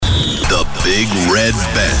Big Red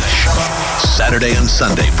Bench. Saturday and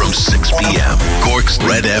Sunday from 6 p.m. Cork's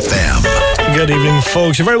Red FM. Good evening,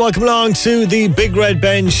 folks. You're very welcome along to the Big Red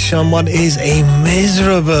Bench on what is a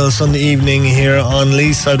miserable Sunday evening here on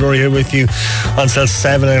Leeside. We're here with you until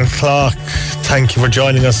 7 o'clock. Thank you for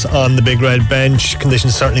joining us on the Big Red Bench.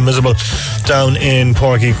 Conditions certainly miserable down in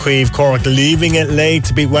Páirc Uí Chaoimh. Cork leaving it late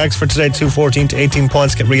to beat Wexford today, 2-14 to 18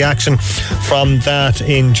 points. Get reaction from that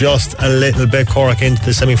in just a little bit. Cork into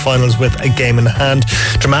the semi-finals with a game in hand.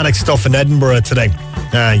 Dramatic stuff in Edinburgh today.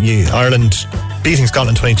 Ireland beating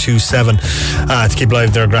Scotland 22-7 to keep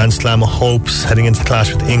alive their Grand Slam hopes heading into the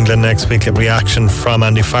clash with England next week. Get reaction from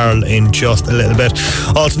Andy Farrell in just a little bit.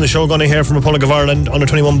 Also in the show, we're going to hear from Republic of Ireland under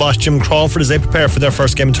 21 boss Jim Crawford as they prepare for their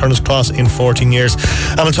first game in Turner's Cross in 14 years.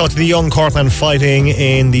 And we'll talk to the young Corkman fighting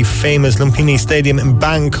in the famous Lumpini Stadium in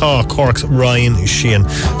Bangkok, Cork's Ryan Sheehan.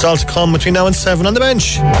 It's all to come between now and 7 on the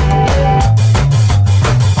bench.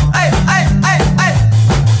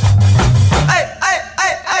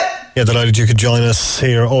 Yeah, delighted you could join us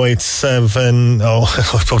here. 087. I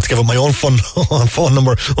was about to give up my own phone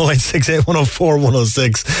number. 0868 104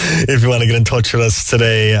 106. If you want to get in touch with us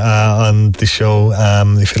today on the show,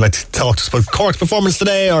 if you'd like to talk to us about Cork's performance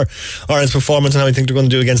today or Ireland's performance and how you think they're going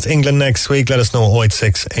to do against England next week, let us know.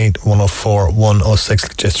 0868 104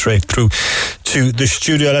 106. Just straight through to the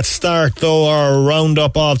studio. Let's start though our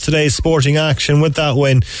roundup of today's sporting action with that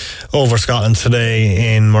win over Scotland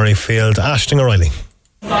today in Murrayfield. Aisling O'Reilly.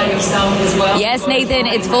 Yes, Nathan,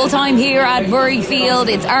 it's full time here at Murrayfield.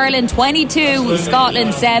 It's Ireland 22,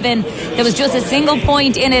 Scotland 7. There was just a single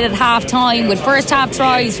point in it at half time, with first half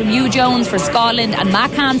tries from Hugh Jones for Scotland and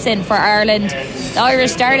Mac Hansen for Ireland. The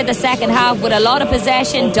Irish started the second half with a lot of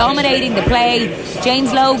possession, dominating the play.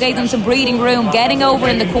 James Lowe gave them some breathing room, getting over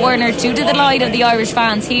in the corner to the delight of the Irish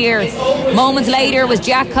fans here. Moments later was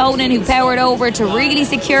Jack Conan who powered over to really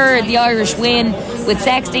secure the Irish win, with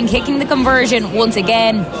Sexton kicking the conversion once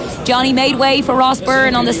again. Johnny made way for Ross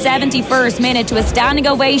Byrne on the 71st minute to a standing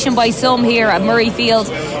ovation by some here at Murrayfield.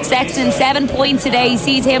 Sexton 7 points today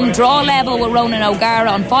sees him draw level with Ronan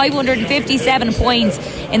O'Gara on 557 points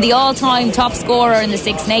in the all-time top scorer in the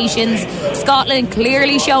Six Nations. Scotland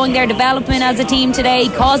clearly showing their development as a team today,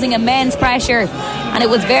 causing immense pressure, and it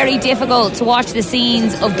was very difficult to watch the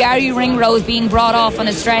scenes of Gary Ringrose being brought off on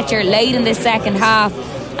a stretcher late in the second half.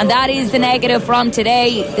 And that is the negative from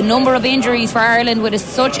today. The number of injuries for Ireland with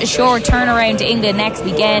such a short turnaround to England next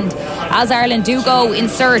weekend, as Ireland do go in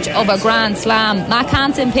search of a Grand Slam. Mac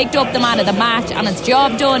Hansen picked up the man of the match, and it's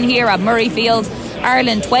job done here at Murrayfield.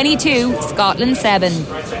 Ireland 22, Scotland 7.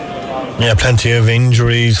 Yeah, plenty of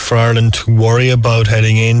injuries for Ireland to worry about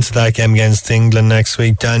heading into that game against England next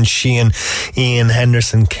week. Dan Sheehan, Ian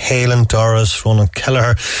Henderson, Caelan Doris, Ronan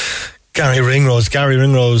Kelleher, Gary Ringrose,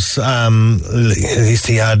 at least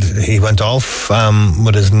he went off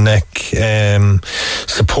with his neck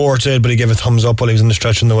supported, but he gave a thumbs up while he was in the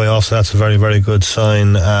stretch on the way off, so that's a very, very good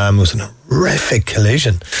sign. It was an horrific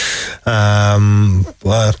collision,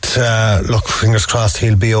 but look, fingers crossed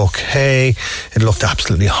he'll be okay. It looked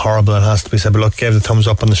absolutely horrible, it has to be said, but look, gave the thumbs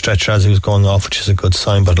up on the stretcher as he was going off, which is a good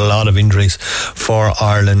sign. But a lot of injuries for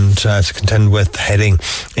Ireland to contend with heading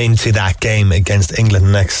into that game against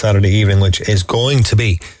England next Saturday evening, which is going to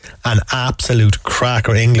be an absolute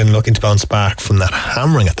cracker. England looking to bounce back from that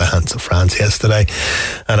hammering at the hands of France yesterday,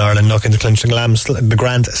 and Ireland looking to clinch the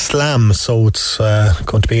Grand Slam, so it's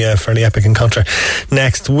going to be a fairly epic encounter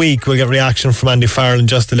next week. We'll get reaction from Andy Farrell in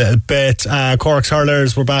just a little bit. Cork's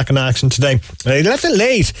hurlers were back in action today. They left it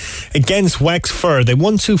late against Wexford. They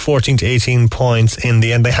won 2-14 to 18 points in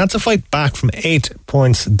the end. They had to fight back from 8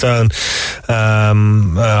 points down,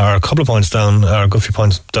 or a couple of points down, or a good few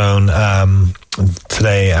points down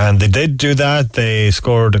today, and they did do that. They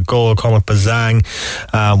scored a goal, Cormac Bazang,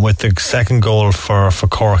 with the second goal for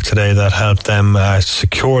Cork today that helped them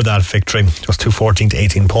secure that victory. Just 2-14 to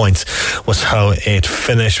 18 points was how it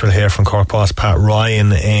finished. We'll hear from Cork boss Pat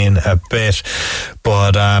Ryan in a bit,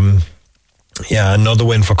 but yeah, another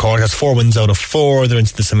win for Cork. That's 4 wins out of 4. They're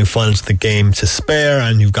into the semi-finals with the game to spare,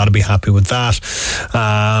 and you've got to be happy with that.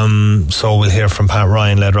 So we'll hear from Pat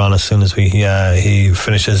Ryan later on as soon as he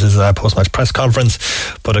finishes his post-match press conference.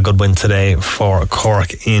 But a good win today for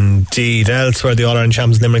Cork indeed. Elsewhere, the All-Ireland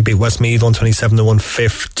champions Limerick beat Westmeath 127 to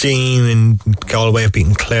 115, and Galway have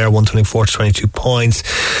beaten Clare 124 to 22 points.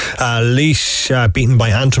 Laois beaten by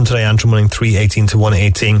Antrim today. Antrim winning 318 to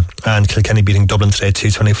 118, and Kilkenny beating Dublin today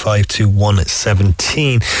 225 to 117.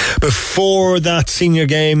 Before that senior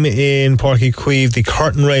game in Páirc Uí Chaoimh, the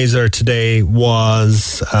curtain raiser today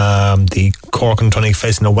was the Cork and Tony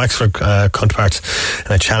facing the Wexford counterparts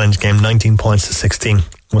in a challenge game, 19 points to 16.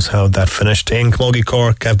 was how that finished. In Camogie,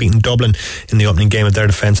 Cork have beaten Dublin in the opening game of their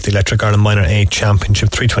defence of the Electric Ireland Minor A Championship.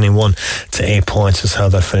 321 to 8 points is how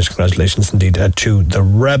that finished. Congratulations indeed to the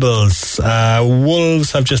Rebels.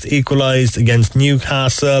 Wolves have just equalised against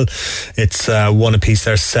Newcastle. It's 1 apiece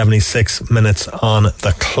there, 76 minutes on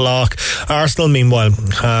the clock. Arsenal, meanwhile,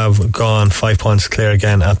 have gone 5 points clear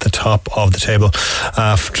again at the top of the table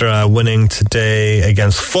after winning today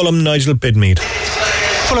against Fulham. Nigel Bidmead.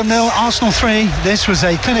 Fulham 0, Arsenal 3. This was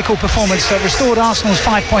a clinical performance that restored Arsenal's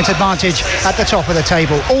 5-point advantage at the top of the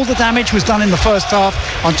table. All the damage was done in the first half.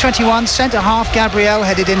 On 21, centre-half Gabriel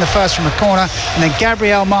headed in the first from a corner, and then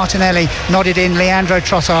Gabriel Martinelli nodded in Leandro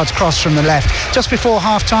Trossard's cross from the left. Just before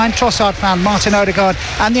half-time, Trossard found Martin Odegaard,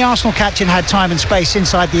 and the Arsenal captain had time and space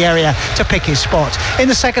inside the area to pick his spot. In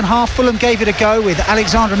the second half, Fulham gave it a go with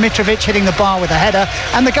Alexander Mitrovic hitting the bar with a header,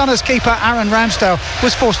 and the Gunners' keeper Aaron Ramsdale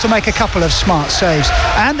was forced to make a couple of smart saves.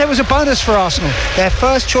 And there was a bonus for Arsenal. Their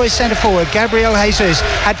first choice centre forward, Gabriel Jesus,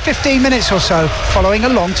 had 15 minutes or so following a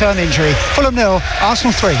long-term injury. Fulham 0,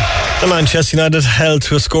 Arsenal 3. The Manchester United held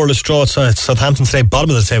to a scoreless draw at Southampton today,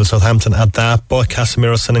 bottom of the table, Southampton at that, but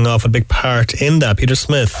Casemiro sending off a big part in that. Peter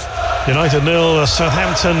Smith. United 0,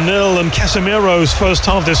 Southampton 0, and Casemiro's first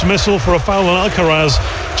half dismissal for a foul on Alcaraz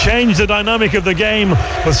changed the dynamic of the game,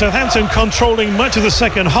 with Southampton controlling much of the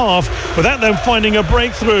second half without them finding a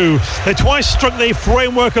breakthrough. They twice struck the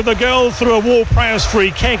framework of the goal through a Ward-Prowse free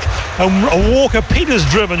kick, and a Walker-Peters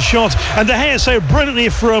driven shot, and De Gea saved brilliantly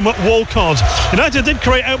from Walcott. United did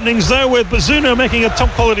create openings though, with Bazunu making a top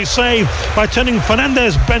quality save by turning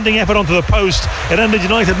Fernandez bending effort onto the post. It ended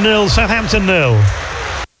United 0, Southampton 0.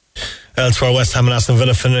 Elsewhere, West Ham and Aston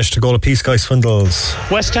Villa finished a goal apiece. Guy Swindles.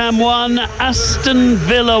 West Ham 1, Aston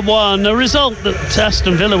Villa 1. A result that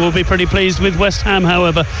Aston Villa will be pretty pleased with. West Ham,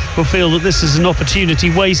 however, will feel that this is an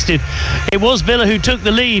opportunity wasted. It was Villa who took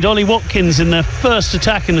the lead. Ollie Watkins in their first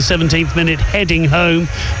attack in the 17th minute, heading home.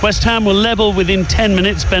 West Ham were level within 10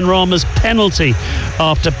 minutes. Ben Rama's penalty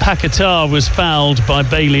after Paquetá was fouled by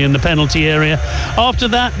Bailey in the penalty area. After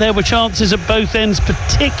that, there were chances at both ends,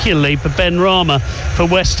 particularly for Ben Rama for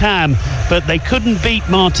West Ham, but they couldn't beat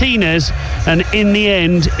Martinez, and in the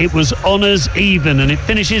end it was honours even, and it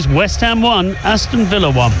finishes West Ham 1, Aston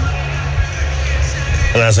Villa 1.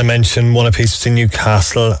 And as I mentioned, one apiece between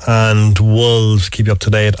Newcastle and Wolves. Keep you up to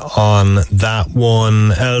date on that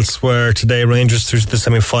one. Elsewhere today, Rangers through to the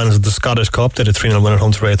semi-finals of the Scottish Cup. They had a 3-0 win at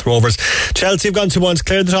home to Wraith Rovers. Chelsea have gone 2 points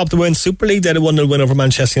clear at the top of the win. Super League, they had a 1-0 win over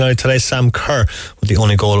Manchester United today. Sam Kerr with the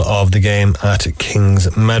only goal of the game at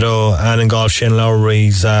Kings Meadow. And in golf, Shane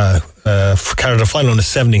Lowry's carried a final on the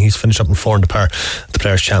 70. He's finished up in 4 under par at the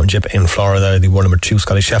Players' Championship in Florida. The world number 2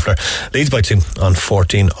 Scotty Scheffler leads by 2 on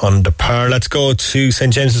 14 under par. Let's go to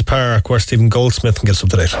St James's Park, where Stephen Goldsmith can get us up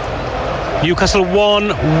to date. Newcastle 1,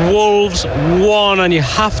 Wolves 1, and you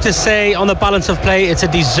have to say on the balance of play it's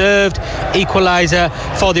a deserved equaliser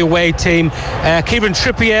for the away team. Kieran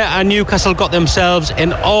Trippier and Newcastle got themselves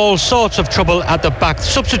in all sorts of trouble at the back.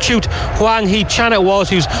 Substitute Hwang Hee-chan it was,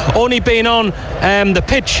 who's only been on the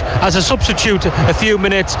pitch as a substitute a few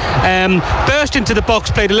minutes, burst into the box,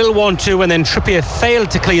 played a little 1-2, and then Trippier failed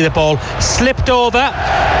to clear the ball, slipped over,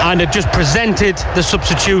 and it just presented the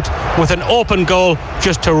substitute with an open goal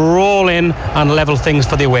just to roll in and level things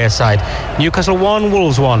for the away side. Newcastle 1,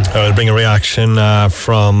 Wolves 1. I'll bring a reaction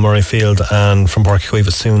from Murrayfield and from Páirc Uí Chaoimh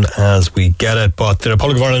as soon as we get it. But the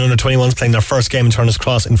Republic of Ireland under-21s playing their first game in Turner's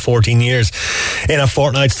Cross in 14 years. In a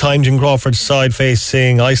fortnight's time, Jim Crawford's side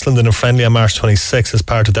facing Iceland in a friendly on March 26 as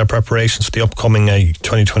part of their preparations for the upcoming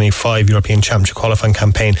 2025 European Championship qualifying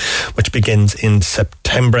campaign, which begins in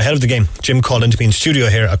September. Ahead of the game, Jim called in to be in studio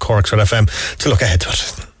here at Cork's Red FM to look ahead to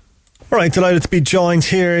it. Alright, delighted to be joined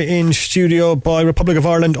here in studio by Republic of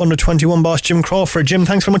Ireland under-21 boss Jim Crawford. Jim,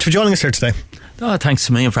 thanks very much for joining us here today. Oh, thanks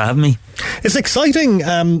to me for having me. It's exciting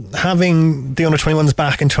having the under-21s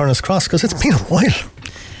back in Turner's Cross, because it's been a while.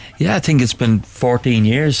 Yeah, I think it's been 14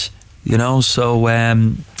 years, you know, so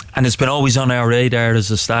and it's been always on our radar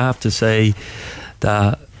as a staff to say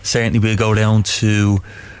that certainly we'll go down to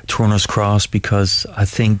Turner's Cross, because I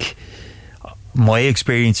think my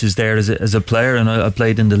experience is there as a player, and I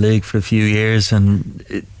played in the league for a few years,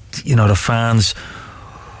 and you know, the fans,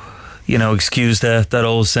 you know, excuse that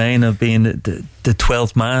old saying of being the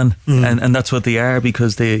 12th man, and that's what they are,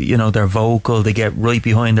 because they, you know, they're vocal, they get right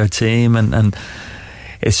behind their team, and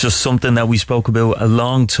it's just something that we spoke about a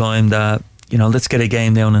long time, that, you know, let's get a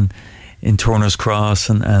game down in Turner's Cross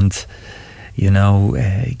and you know,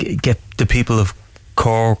 get the people of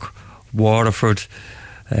Cork, Waterford,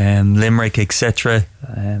 Limerick, etc.,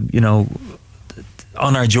 you know,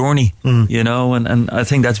 on our journey, you know, and I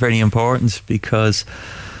think that's very important, because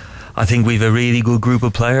I think we've a really good group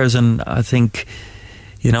of players, and I think,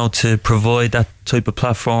 you know, to provide that type of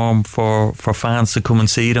platform for fans to come and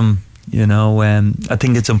see them, you know, I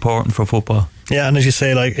think it's important for football. Yeah, and as you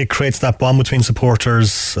say, like, it creates that bond between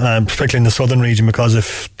supporters, particularly in the southern region, because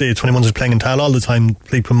if the 21s are playing in Tal all the time,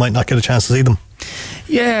 people might not get a chance to see them.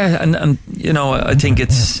 Yeah, and you know, I think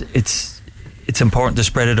it's important to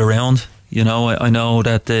spread it around. You know, I know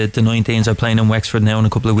that the 19s are playing in Wexford now in a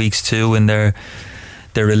couple of weeks too, in their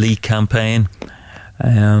elite campaign.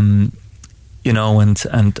 You know,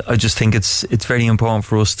 and I just think it's very important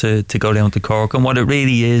for us to go down to Cork. And what it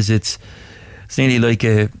really is, it's nearly like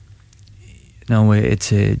it's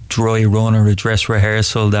a dry run or a dress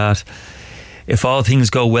rehearsal, that if all things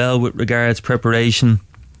go well with regards preparation,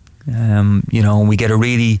 you know, and we get a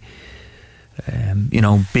really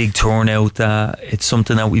big turnout, that it's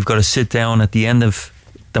something that we've got to sit down at the end of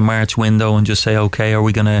the March window and just say, okay, are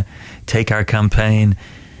we going to take our campaign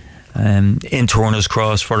in Turner's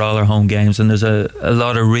Cross for all our home games? And there's a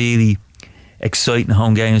lot of really exciting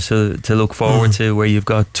home games to look forward to, where you've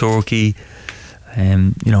got Turkey,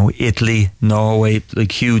 you know, Italy, Norway,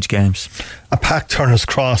 like huge games. A packed Turner's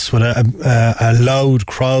Cross with a loud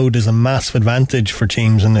crowd is a massive advantage for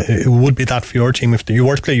teams, and it would be that for your team if you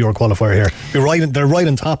were to play your qualifier here. They're right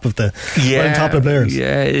on top of the players.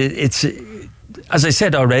 Yeah, it's as I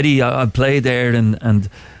said already, I played there and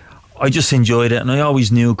I just enjoyed it, and I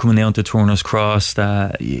always knew coming down to Turner's Cross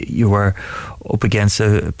that you were up against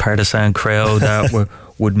a partisan crowd that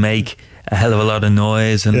would make a hell of a lot of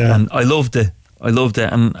noise, and I loved it.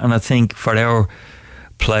 And I think for our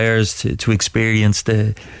players to experience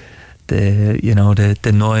the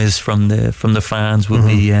noise from the fans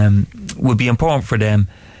would be important for them,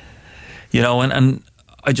 you know, and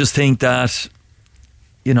I just think that,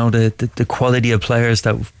 you know, the quality of players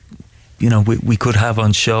that, you know, we could have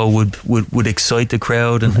on show would excite the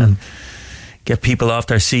crowd and get people off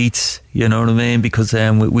their seats, you know what I mean, because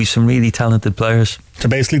we've some really talented players. So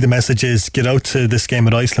basically the message is get out to this game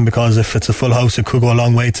at Iceland, because if it's a full house it could go a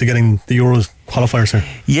long way to getting the Euros qualifiers here.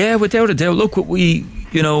 Yeah, without a doubt. Look, we,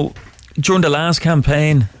 you know, during the last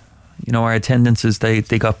campaign, you know, our attendances they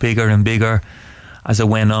got bigger and bigger as it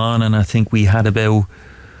went on, and I think we had about,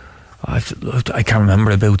 I can't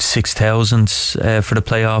remember, about 6,000 for the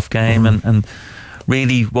playoff game, and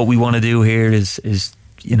really what we want to do here is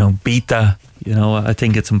you know, beat that. You know, I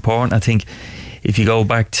think it's important. I think if you go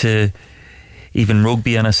back to even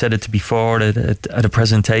rugby, and I said it before at a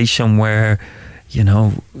presentation where, you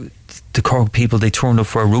know, the Cork people, they turned up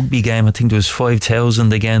for a rugby game. I think there was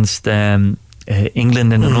 5,000 against England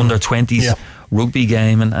in an under-20s rugby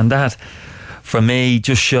game, and that for me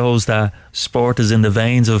just shows that sport is in the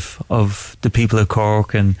veins of the people of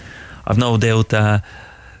Cork, and I've no doubt that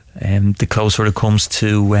the closer it comes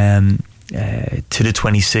to the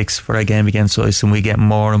 26th for our game against Iceland, we get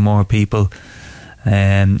more and more people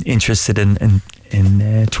interested in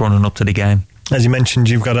turning up to the game. As you mentioned,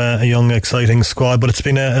 you've got a young, exciting squad, but it's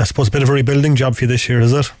been, I suppose, a bit of a rebuilding job for you this year,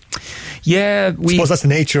 is it? Yeah, I suppose that's the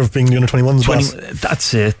nature of being the under 21s.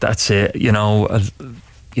 That's it. You know,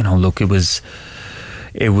 look, it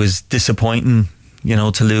was disappointing, you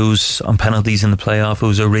know, to lose on penalties in the playoff. It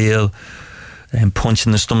was a real punch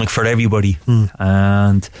in the stomach for everybody,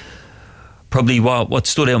 and probably what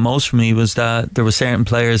stood out most for me was that there were certain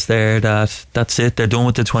players there that's it, they're done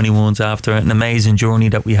with the 21s after an amazing journey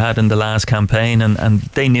that we had in the last campaign, and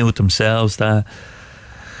they knew it themselves that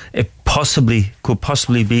it could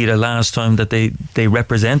possibly be the last time that they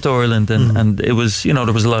represent Ireland, and it was, you know,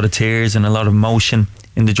 there was a lot of tears and a lot of emotion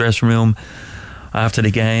in the dressing room after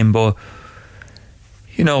the game, but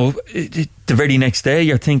you know, the very next day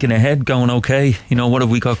you're thinking ahead, going, okay, you know, what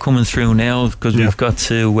have we got coming through now, because we've got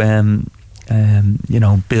to you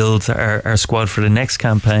know, build our squad for the next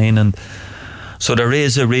campaign, and so there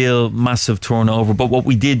is a real massive turnover. But what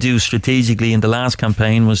we did do strategically in the last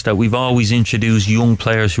campaign was that we've always introduced young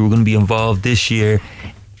players who are going to be involved this year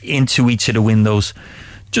into each of the windows,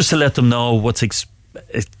 just to let them know what's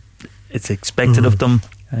expected of them,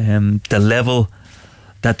 the level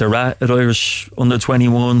that they're at Irish under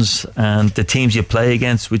 21s, and the teams you play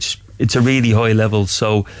against, which it's a really high level.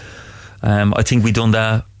 So I think we've done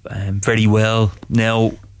that very well.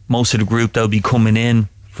 Now most of the group that'll be coming in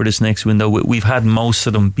for this next window, we've had most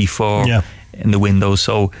of them before in the window,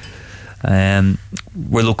 so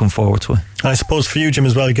we're looking forward to it. And I suppose for you, Jim,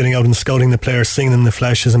 as well, getting out and scouting the players, seeing them in the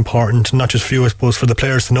flesh is important, not just for you, I suppose, for the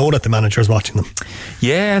players to know that the manager is watching them.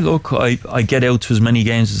 Yeah, look, I get out to as many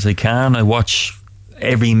games as I can. I watch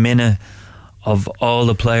every minute of all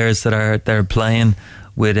the players that are playing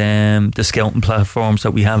with the scouting platforms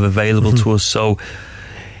that we have available to us. So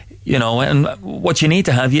you know, and what you need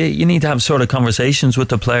to have, you need to have sort of conversations with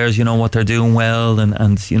the players, you know, what they're doing well,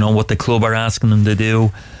 and you know, what the club are asking them to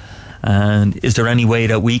do, and is there any way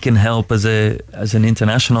that we can help as an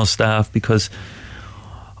international staff, because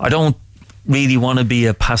I don't really want to be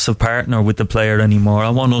a passive partner with the player anymore. I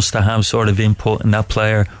want us to have sort of input in that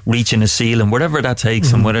player reaching a ceiling, whatever that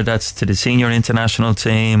takes, and whether that's to the senior international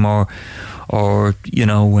team or you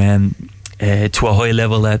know, to a high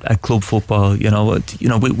level at club football. You know,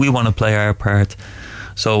 we want to play our part.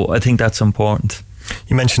 So I think that's important.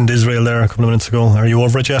 You mentioned Israel there a couple of minutes ago. Are you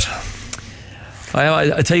over it yet?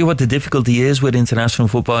 I tell you what the difficulty is with international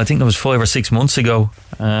football. I think it was 5 or 6 months ago,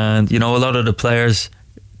 and you know, a lot of the players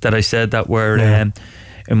that I said that were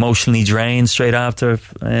emotionally drained straight after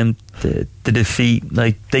the defeat,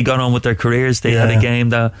 like, they got on with their careers. They had a game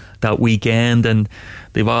that weekend, and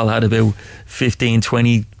they've all had about 15,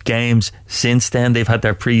 20 games since then. They've had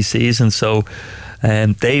their pre-season, so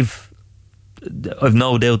I've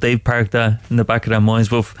no doubt they've parked that in the back of their minds.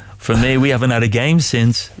 But for me, we haven't had a game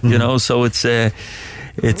since, you know, so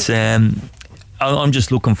I'm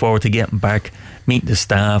just looking forward to getting back, meeting the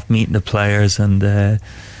staff, meeting the players, and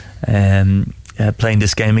playing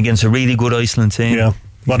this game against a really good Iceland team. Yeah.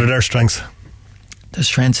 What are their strengths? Their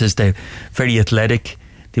strengths is they're very athletic.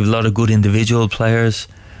 They have a lot of good individual players.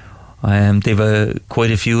 They've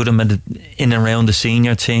quite a few of them in and around the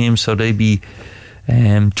senior team, so they'd be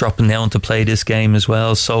dropping down to play this game as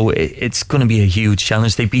well. So it's going to be a huge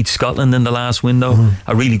challenge. They beat Scotland in the last window,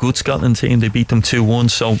 a really good Scotland team. They beat them 2-1.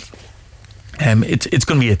 So it's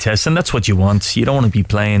going to be a test, and that's what you want. You don't want to be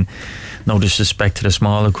playing, no disrespect to the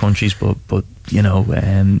smaller countries, but you know,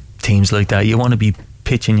 teams like that, you want to be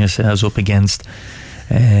pitching yourselves up against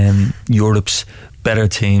Europe's better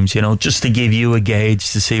teams, you know, just to give you a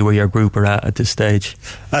gauge to see where your group are at this stage.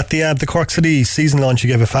 At the Cork City season launch, you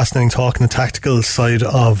gave a fascinating talk on the tactical side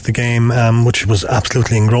of the game, which was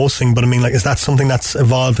absolutely engrossing. But I mean, like, is that something that's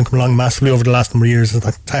evolved and come along massively over the last number of years? Is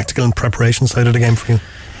that tactical and preparation side of the game for you?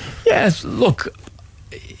 Yeah, look,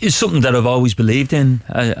 it's something that I've always believed in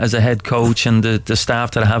as a head coach, and the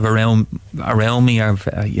staff that I have around me are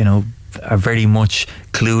very much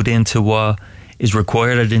clued into what is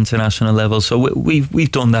required at international level. So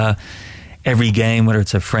we've done that every game, whether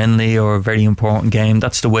it's a friendly or a very important game.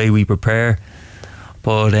 That's the way we prepare.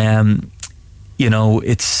 But you know,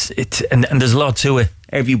 it's there's a lot to it.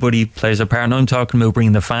 Everybody plays a part. And I'm talking about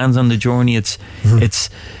bringing the fans on the journey. It's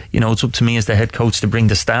you know, it's up to me as the head coach to bring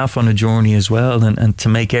the staff on a journey as well, and to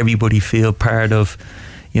make everybody feel part of,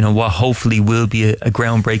 you know, what hopefully will be a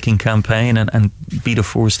groundbreaking campaign, and be the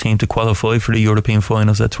first team to qualify for the European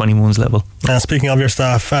finals at 21s level. Speaking of your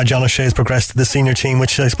staff, John O'Shea's progressed to the senior team,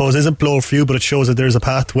 which I suppose is a blow for you, but it shows that there's a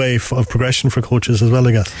pathway of progression for coaches as well,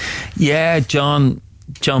 I guess. Yeah, John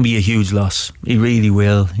be a huge loss. He really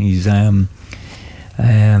will. He's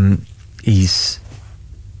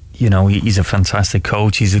you know, he's a fantastic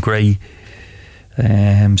coach. He's a great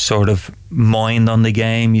sort of mind on the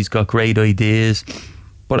game. He's got great ideas.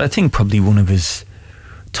 But I think probably one of his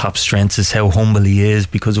top strengths is how humble he is,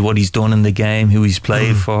 because of what he's done in the game, who he's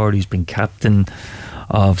played for. He's been captain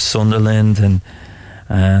of Sunderland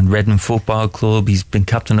and Reading Football Club. He's been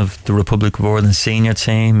captain of the Republic of Ireland senior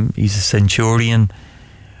team. He's a Centurion.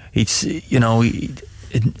 It's, you know,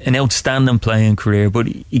 an outstanding playing career, but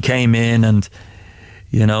he came in and,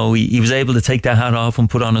 you know, he was able to take that hat off and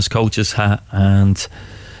put on his coach's hat, and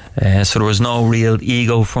so there was no real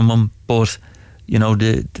ego from him, but you know,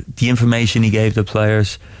 the information he gave the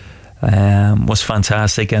players was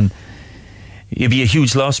fantastic, and it'd be a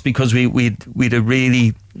huge loss because we'd a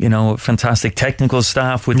really, you know, fantastic technical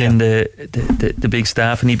staff within the big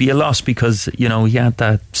staff, and he'd be a loss because, you know, he had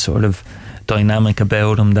that sort of dynamic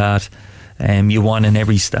about him that you want in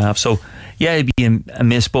every staff. So yeah, it'd be a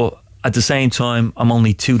miss, but at the same time, I'm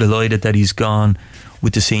only too delighted that he's gone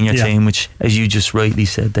with the senior team, which, as you just rightly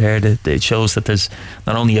said there, that it shows that there's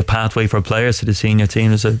not only a pathway for players to the senior team,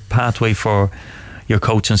 there's a pathway for your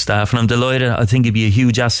coaching staff, and I'm delighted. I think it'd be a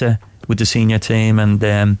huge asset with the senior team, and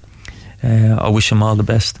I wish him all the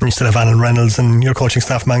best. And you still have Alan Reynolds and your coaching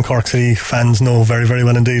staff, man. Cork City fans know very, very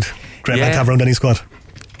well indeed. Great man to have around any squad.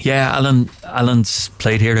 Yeah, Alan's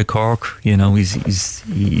played here at Cork. You know,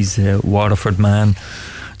 he's a Waterford man,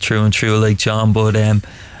 true and true, like John, but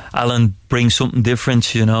Alan brings something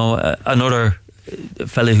different, you know, another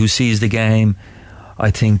fella who sees the game,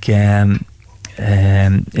 I think, in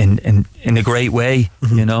a great way,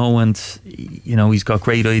 you know, and, you know, he's got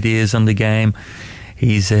great ideas on the game.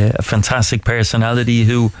 He's a fantastic personality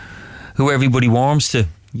who everybody warms to,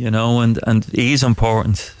 you know, and he's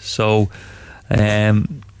important. So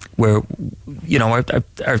we're, you know,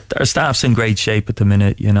 our staff's in great shape at the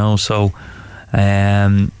minute, you know, so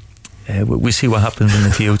we see what happens in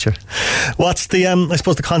the future. What's the I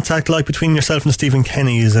suppose the contact like between yourself and Stephen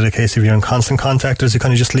Kenny? Is it a case of you're in constant contact, or does he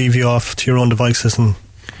kind of just leave you off to your own devices and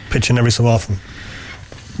pitch in every so often?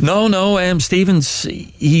 No, Stephen's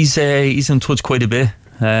he's in touch quite a bit.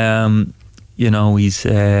 You know, he's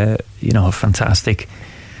a fantastic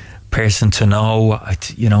person to know.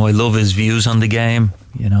 I love his views on the game.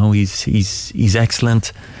 You know, he's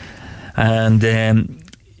excellent, and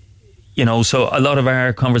you know, so a lot of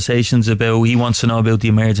our conversations about, he wants to know about the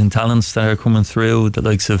emerging talents that are coming through, the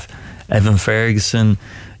likes of Evan Ferguson.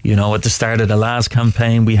 You know, at the start of the last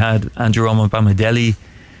campaign, we had Andrew Bamadelli.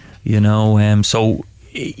 You know, so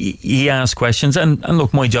he asked questions, and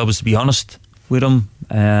look, my job is to be honest with him,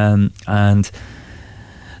 and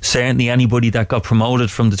certainly anybody that got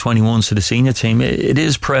promoted from the 21s to the senior team, it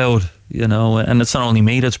is proud, you know, and it's not only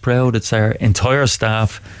me that's proud, it's our entire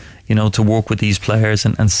staff, you know, to work with these players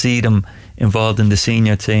and see them involved in the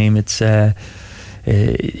senior team. It's a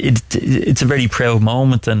very proud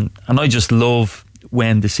moment, and I just love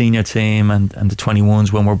when the senior team and the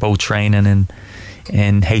 21s, when we're both training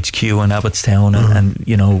in HQ in Abbottstown, and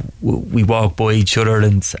you know, we walk by each other,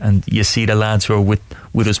 and you see the lads who are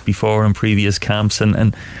with us before in previous camps,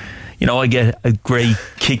 and you know, I get a great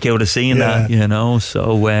kick out of seeing that, you know.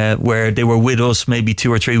 So where they were with us maybe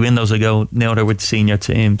 2 or 3 windows ago, now they're with the senior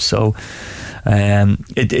team. So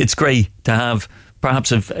it's great to have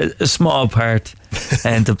perhaps a small part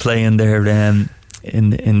and to play in their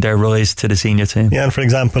in their rise to the senior team. Yeah, and for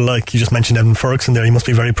example, like you just mentioned Evan Ferguson there, he must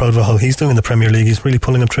be very proud of how he's doing in the Premier League. He's really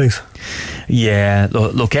pulling up trees. Yeah,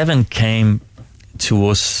 look, Evan came to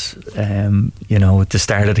us, you know, at the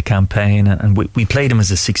start of the campaign, and we played him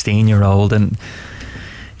as a 16-year-old, and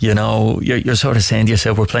you know, you're sort of saying to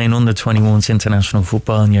yourself, we're playing under 21s international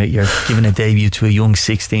football, and you're giving a debut to a young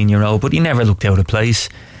 16-year-old, but he never looked out of place.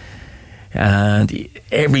 And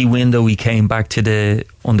every window he came back to the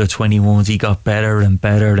under 21s, he got better and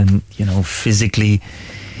better, and you know, physically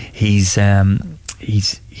he's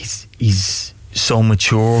so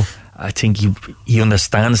mature. I think he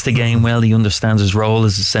understands the game well. He understands his role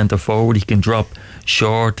as a centre forward. He can drop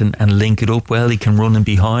short and link it up well. He can run in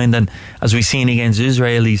behind, and as we've seen against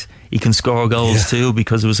Israel, he can score goals too,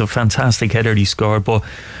 because it was a fantastic header he scored. But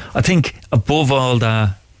I think above all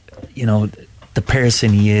that, you know, the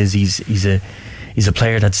person he is, he's a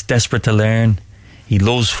player that's desperate to learn. He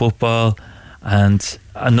loves football, and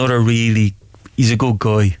he's a good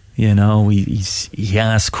guy. You know, he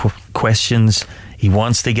asks questions. He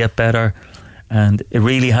wants to get better, and it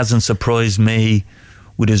really hasn't surprised me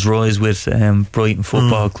with his rise with Brighton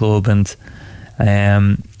Football Club, and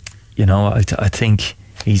you know, I think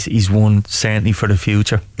he's one certainly for the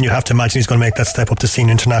future. You have to imagine he's going to make that step up to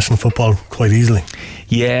senior international football quite easily.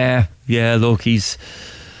 Yeah. Look, he's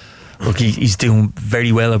doing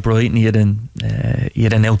very well at Brighton. He had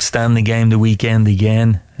an outstanding game the weekend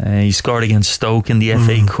again. He scored against Stoke in the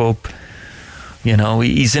FA Cup. You know,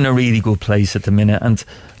 he's in a really good place at the minute, and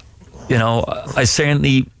you know, I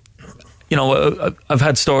certainly, you know, I've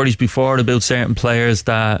had stories before about certain players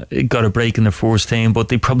that got a break in their first team, but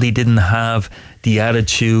they probably didn't have the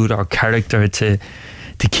attitude or character to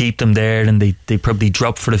keep them there, and they probably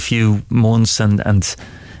dropped for a few months and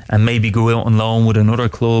maybe go out on loan with another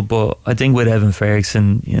club. But I think with Evan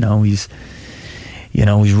Ferguson, you know, he's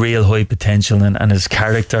real high potential, and his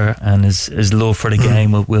character and his love for the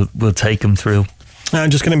game will take him through.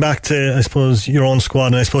 Just getting back to, I suppose, your own squad,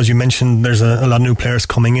 and I suppose you mentioned there's a lot of new players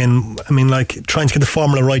coming in. I mean, like, trying to get the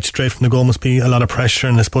formula right straight from the goal must be a lot of pressure,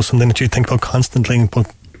 and I suppose something that you think about constantly, but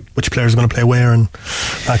which players are going to play where and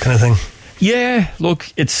that kind of thing. Yeah, look,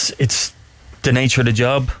 it's the nature of the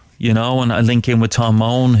job, you know, and I link in with Tom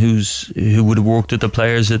Moan, who would have worked with the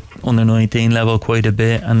players at under 19 level quite a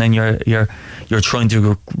bit, and then you're trying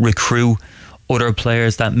to recruit other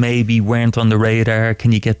players that maybe weren't on the radar.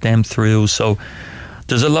 Can you get them through? So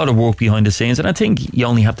there's a lot of work behind the scenes, and I think you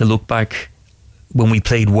only have to look back when we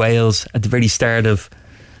played Wales at the very start of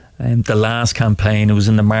the last campaign. It was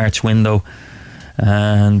in the March window,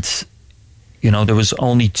 and you know, there was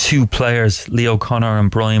only 2 players, Leo Connor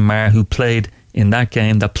and Brian Maher, who played in that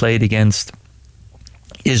game, that played against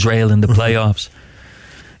Israel in the playoffs.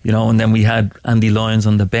 You know, and then we had Andy Lyons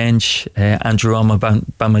on the bench. Andrew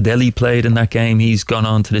Bamadelli played in that game. He's gone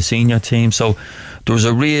on to the senior team. So there was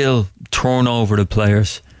a real turnover of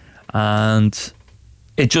players, and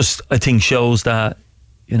it just, I think, shows that,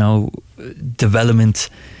 you know, development,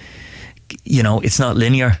 you know, it's not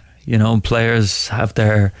linear. You know, players have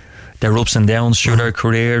their ups and downs through their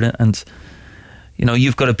career, and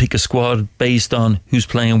you've got to pick a squad based on who's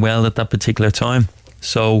playing well at that particular time.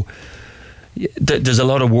 So there's a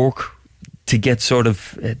lot of work to get sort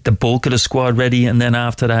of the bulk of the squad ready, and then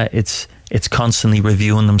after that it's constantly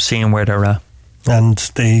reviewing them, seeing where they're at. And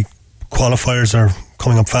the qualifiers are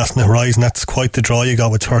coming up fast on the horizon. That's quite the draw you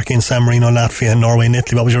got with Turkey and San Marino, Latvia and Norway and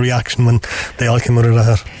Italy. What was your reaction when they all came out of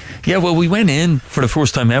that? Yeah, well, we went in for the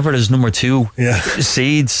first time ever as number 2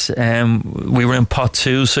 seeds. We were in pot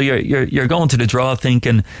 2, so you're going to the draw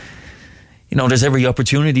thinking, there's every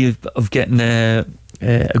opportunity of getting a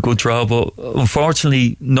good draw, but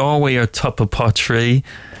unfortunately Norway are top of pot 3,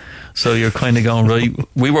 so you're kind of going, right,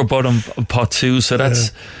 we were bottom of pot 2, so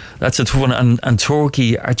that's a tough one. And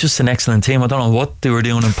Turkey are just an excellent team. I don't know what they were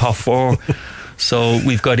doing in pot 4. So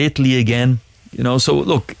we've got Italy again, so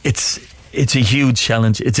look, it's a huge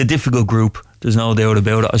challenge. It's a difficult group, there's no doubt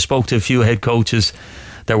about it. I spoke to a few head coaches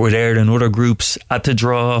that were there in other groups at the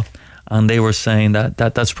draw, and they were saying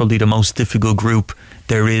that's probably the most difficult group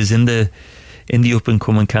there is in the up and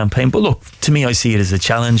coming campaign. But look, to me, I see it as a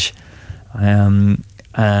challenge, and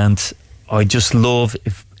I just love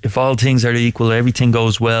if all things are equal, everything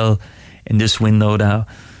goes well in this window, that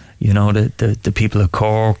the people of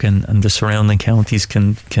Cork and the surrounding counties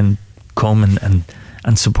can come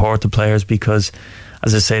and support the players, because,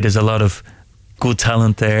 as I say, there's a lot of good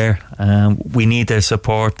talent there. We need their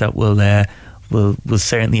support. That will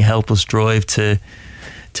certainly help us drive to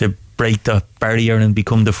break the barrier and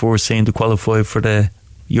become the first team to qualify for the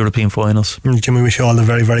European finals. Jim, we wish you all the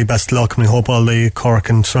very, very best luck, and we hope all the Cork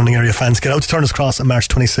and surrounding area fans get out to Turner's Cross on March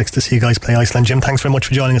 26th to see you guys play Iceland. Jim, thanks very much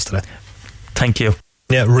for joining us today. Thank you.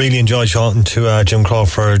 Yeah, really enjoyed talking to Jim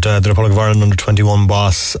Crawford, the Republic of Ireland under-21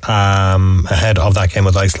 boss, ahead of that game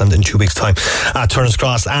with Iceland in 2 weeks' time at Turner's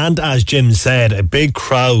Cross. And as Jim said, a big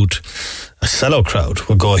crowd, a sellout crowd,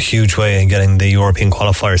 will go a huge way in getting the European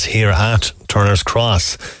qualifiers here at Turner's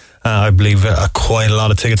Cross. I believe quite a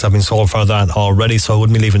lot of tickets have been sold for that already, so I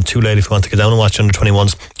wouldn't be leaving too late if you want to get down and watch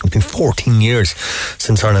under-21s. It's been 14 years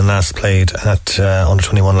since Ireland last played at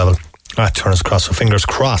under-21 level at Turner's Cross, so fingers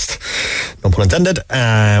crossed, no pun intended.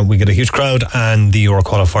 We get a huge crowd, and the Euro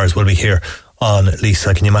qualifiers will be here on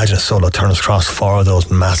Lisa. Can you imagine a solo Turner's Cross for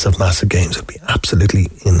those massive games? It would be absolutely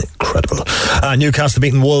incredible. Newcastle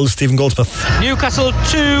beating Wolves. Stephen Goldsmith. Newcastle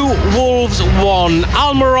 2, Wolves 1.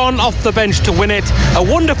 Almiron off the bench to win it. A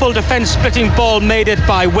wonderful defence splitting ball made it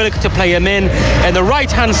by Willock to play him in the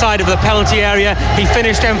right hand side of the penalty area. He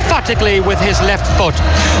finished emphatically with his left foot.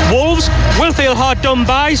 Wolves will feel hard done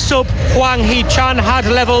by. Sub Hwang Hee-chan had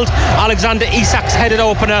levelled Alexander Isak's headed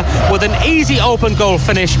opener with an easy open goal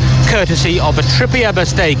finish courtesy of a Trippier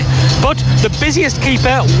mistake. But the busiest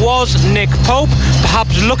keeper was Nick Pope,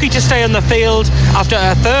 perhaps lucky to stay on the field after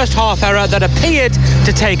a first half error that appeared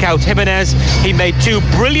to take out Jimenez. He made 2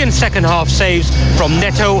 brilliant second half saves from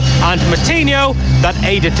Neto and Matinho that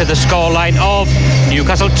aided to the scoreline of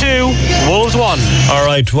Newcastle 2, Wolves 1.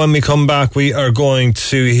 Alright, when we come back, we are going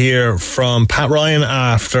to hear from Pat Ryan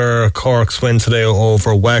after Cork's win today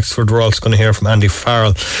over Wexford. We're also going to hear from Andy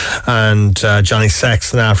Farrell and Johnny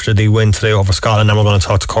Sexton after the win today over Scotland. And we're going to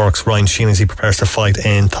talk to Cork's Ryan Sheehan as he prepares to fight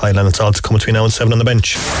in Thailand. It's all to come between now and 7 on the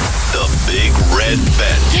bench. The Big Red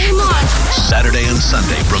Bench. Game on. Saturday and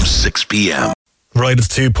Sunday from 6 p.m. Right, it's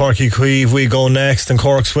to Páirc Uí Chaoimh. We go next, and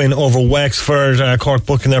Cork's win over Wexford. Cork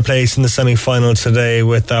booking their place in the semi-final today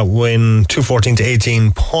with that win, 214 to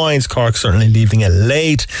 18 points. Cork certainly leaving it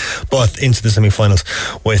late, but into the semi-finals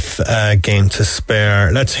with a game to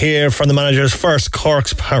spare. Let's hear from the managers first.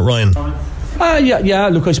 Cork's Pat Ryan. Yeah.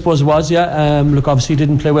 Look, I suppose it was. Look, obviously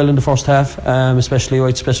didn't play well in the first half, especially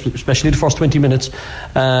the first 20 minutes.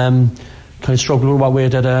 Kind of struggled with what way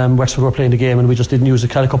that Wexford were playing the game, and we just didn't use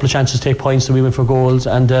it. Had a couple of chances to take points, and we went for goals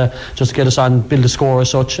and just to get us on, build a score as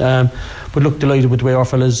such. But look, delighted with the way our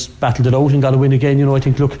fellas battled it out and got a win again. I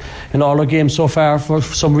think, look, in all our games so far, for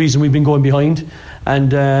some reason we've been going behind, and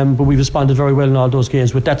but we've responded very well in all those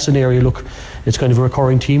games. With that scenario, look, it's kind of a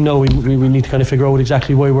recurring team now. We need to kind of figure out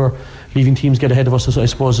exactly why we're leaving teams get ahead of us, I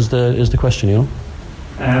suppose, is the question.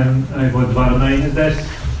 I suppose the bottom line is that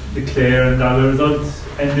the Clare and Dollar results,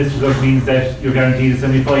 and this result means that you're guaranteed a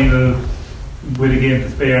semi-final with a game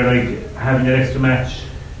to spare, like having that extra match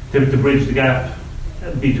to bridge the gap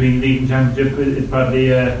between league and championship is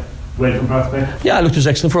probably a welcome prospect. Yeah, look, it's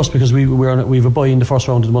excellent for us because we have a bye in the first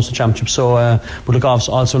round of the Munster Championship. So, but look,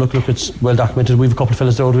 also look, it's well documented. We have a couple of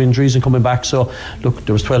fellas out of injuries and coming back. So, look,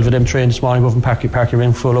 there was 12 of them trained this morning over in Páirc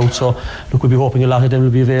ran full out. So, look, we'll be hoping a lot of them will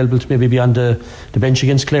be available to maybe be on the bench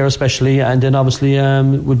against Clare, especially, and then obviously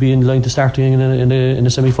would be in line to starting in the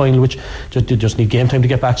semi-final, which just need game time to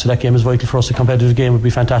get back. So that game is vital for us. A competitive game would be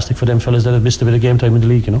fantastic for them fellas that have missed a bit of game time in the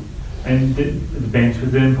league. And the bench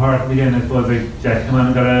was important again. I suppose like Jack came on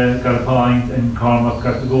and got a point, and Cormac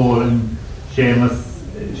got the goal, and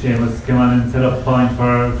Seamus came on and set up a point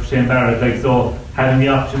for Shane Barrett. Like, so having the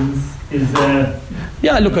options is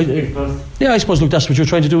I suppose that's what you're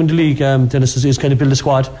trying to do in the league, Dennis, is kind of build a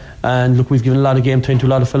squad. And look, we've given a lot of game time to a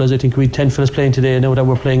lot of fellas. I think we had 10 fellas playing today now that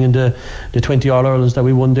we're playing in the 20 All-Irelands that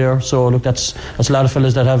we won there. So look, that's a lot of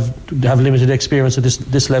fellas that have limited experience at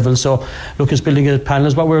this level. So look, it's building a panel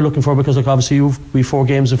is what we're looking for, because look, obviously we've 4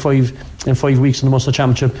 games in 5 weeks in the Munster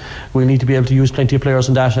Championship. We need to be able to use plenty of players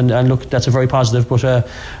in that, and look, that's a very positive. But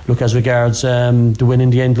look, as regards the win in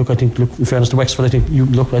the end, I think in fairness to Wexford, I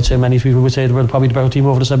think I'd say many people would say they were probably the better team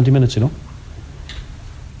over the 70 minutes,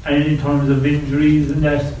 And in terms of injuries and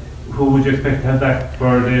that, who would you expect to have back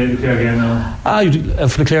for the Clare game now?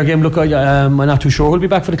 For the Clare game, look, I'm not too sure who'll be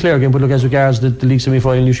back for the Clare game, but look, as regards the league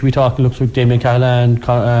semi-final, you should be talking, look, Damien Kendellan,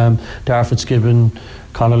 Darragh Fitzgibbon,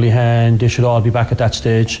 Conor Lehan, they should all be back at that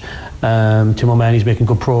stage. Tim O'Mahony's making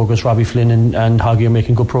good progress, Robbie Flynn and Hoggy are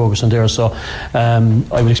making good progress in there, so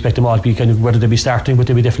I would expect them all to be kind of, whether they be starting, but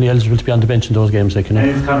they'll be definitely eligible to be on the bench in those games. And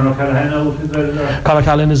is Conor O'Callaghan out as well? Conor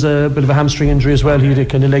O'Callaghan is a bit of a hamstring injury as well. He had a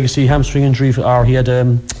kind of legacy hamstring injury, or he had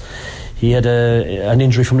an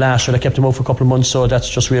injury from last year that kept him out for a couple of months, so that's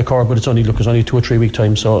just reoccurred, but it's only 2 or 3 week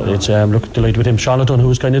time, so it's delighted with him. Sean O'Donoghue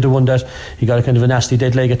was kind of the one that he got a kind of a nasty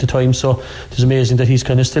dead leg at the time, so it's amazing that he's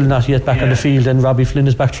kind of still not yet back on the field, and Robbie Flynn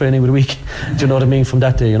is back training with a week. Do you know what I mean, from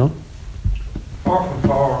that day, 4 from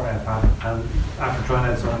 4, and after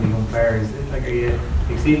trying out so many young players, like, are you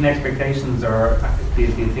exceeding expectations, or do you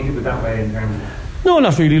think of it that way in terms of? No,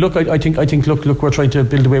 not really. Look, I think. Look, we're trying to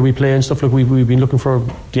build the way we play and stuff. Look, we've been looking for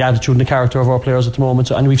the attitude and the character of our players at the moment,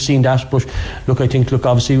 so, and we've seen that. But look, I think,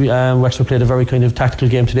 obviously, Wexford played a very kind of tactical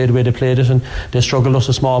game today, the way they played it, and they struggled us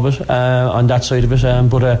a small bit on that side of it.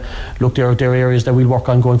 But look, there are areas that we'll work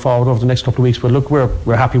on going forward over the next couple of weeks. But look,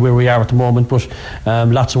 we're happy where we are at the moment, but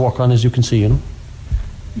lots of work on, as you can see.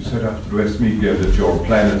 You said after the Westmeath game that your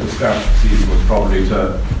plan at the start of the season was probably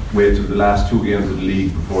to wait till the last 2 games of the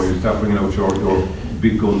league before you start bringing out your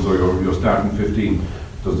big guns or your starting 15.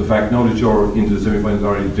 Does the fact now that you're into the semi-finals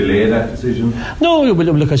already delay that decision? No,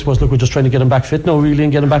 look, I suppose, we're just trying to get them back fit now, really,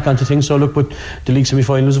 and get them back onto things. So look, but the league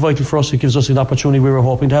semi-final is vital for us. It gives us an opportunity. We were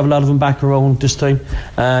hoping to have a lot of them back around this time,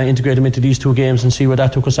 integrate them into these 2 games and see where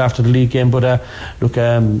that took us after the league game. But look,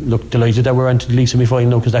 delighted that we're into the league semi-final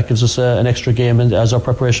now, because that gives us an extra game as our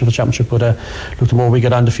preparation for the championship. But look, the more we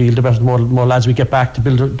get on the field, the better, the more lads we get back,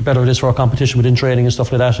 the better it is for our competition within training and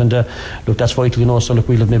stuff like that. And look, that's vital, So look,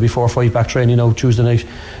 we'll have maybe 4 or 5 back training Tuesday night.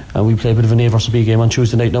 And we play a bit of an A versus B game on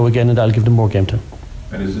Tuesday night now again, and that'll give them more game time.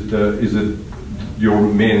 And is it your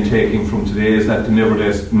main taking from today, is that the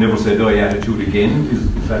never say die attitude again?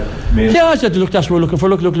 Is that main? Yeah, I said, look, that's what we're looking for.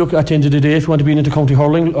 Look, at the end of the day, if you want to be into county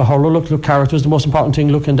hurling, look, character is the most important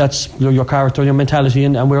thing. Look, and that's your character, your mentality,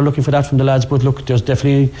 and we're looking for that from the lads. But look, there's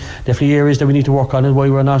definitely areas that we need to work on, and why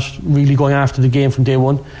we're not really going after the game from day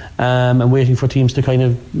one, and waiting for teams are kind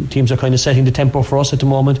of setting the tempo for us at the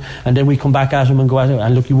moment, and then we come back at them and go at it.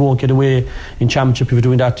 And look, you won't get away in championship if you're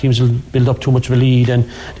doing that. Teams will build up too much of a lead, and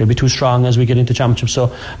they'll be too strong as we get into championship.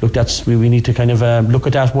 So look, we need to kind of look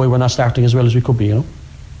at that, why we're not starting as well as we could be. I'd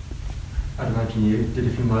imagine you did a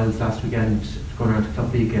few miles last weekend going around to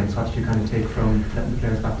club league games. What did you kind of take from letting the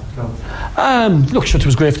players back to the clubs? Look, it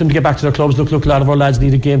was great for them to get back to their clubs. Look, a lot of our lads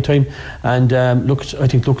needed game time, and I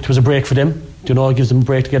think it was a break for them. It gives them a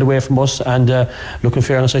break to get away from us. And look, in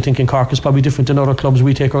fairness, I think in Cork it's probably different than other clubs.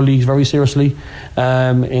 We take our leagues very seriously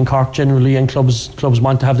in Cork generally, and clubs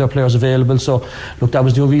want to have their players available. So look, that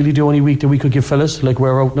was really the only week that we could give fellas. Like,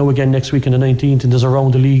 we're out now again next week on the 19th, and there's a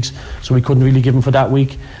round of leagues, so we couldn't really give them for that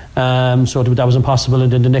week. So that was impossible.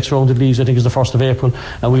 And then the next round of leagues, I think, is the 1st of April,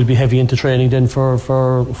 and we'll be heavy into training then for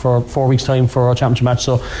 4 weeks time for our championship match.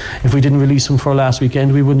 So if we didn't release them for last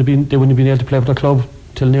weekend, they wouldn't have been able to play with their club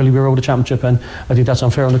till nearly we were out of the championship, and I think that's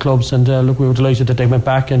unfair on the clubs. And look, we were delighted that they went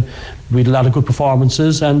back, and we had a lot of good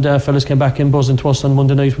performances, and fellas came back in buzzing to us on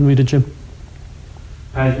Monday night when we did gym.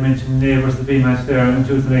 Pat, you mentioned the A versus B match there on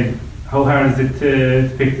Tuesday night. How hard is it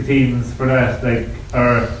to pick the teams for that?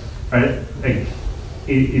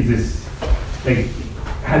 Is this,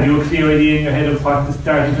 have you a clear idea in your head of what the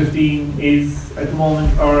starting 15 is at the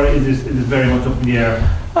moment, or is this very much up in the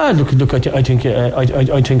air? Look, I think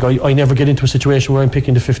I never get into a situation where I'm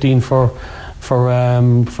picking the 15 for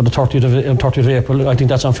the 30th of April. I think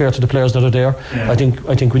that's unfair to the players that are there. Yeah. I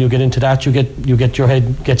think when you get into that, you get your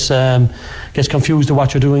head gets confused of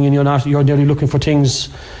what you're doing, and you're nearly looking for things.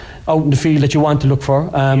 out in the field that you want to look for.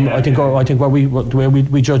 I think the way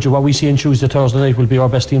we judge it, what we see on Tuesday, Thursday night will be our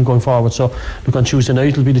best team going forward. So look, on Tuesday night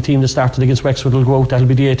it'll be the team that started against Wexford will go out. That'll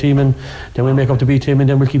be the A team, and then we'll make up the B team, and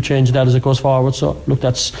then we'll keep changing that as it goes forward. So look,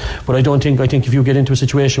 but I think if you get into a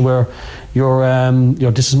situation where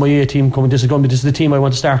this is my A team coming, this is the team I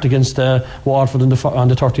want to start against Waterford on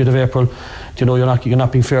the 30th of April. You're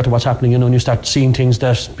not being fair to what's happening, and you start seeing things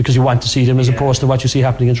that because you want to see them as opposed to what you see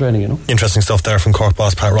happening in training. Interesting stuff there from Cork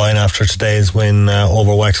boss Pat Ryan after today's win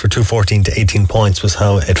over Wexford. 214 to 18 points was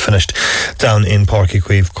how it finished down in Páirc Uí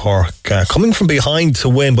Chaoimh, Cork. Coming from behind to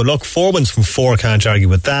win, but look, 4 wins from 4, can't argue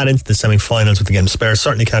with that. Into the semi-finals with the game spare,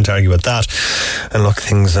 certainly can't argue with that. And look,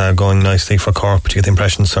 things going nicely for Cork, but you get the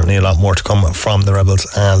impression certainly a lot more to come from the Rebels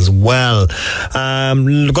as well.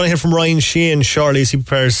 We're going to hear from Ryan Sheehan shortly as he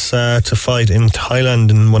prepares to fight in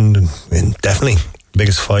Thailand in definitely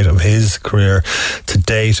biggest fight of his career to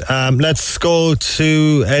date. Let's go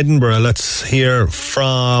to Edinburgh. Let's hear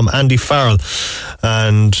from Andy Farrell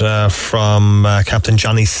and from Captain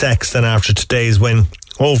Johnny Sexton after today's win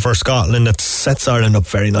over Scotland. That sets Ireland up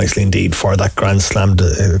very nicely indeed for that Grand Slam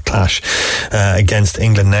clash against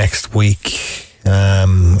England next week.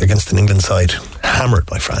 Against an England side hammered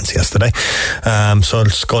by France yesterday, so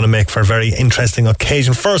it's going to make for a very interesting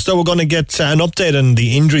occasion. First though, we're going to get an update on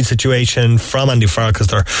the injury situation from Andy Farrell, because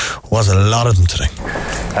there was a lot of them today.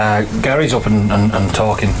 Gary's up and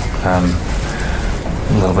talking a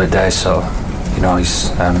little bit there, so he's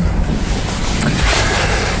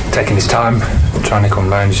taking his time trying to come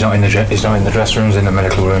down. He's not in the dressing rooms, in the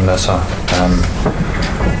medical room there, so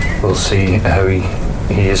we'll see how he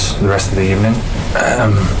is the rest of the evening.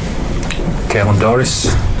 Caelan Doris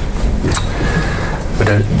with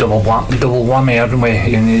a double whammy, haven't we?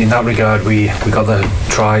 In that regard, we got the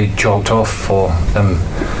try chalked off for them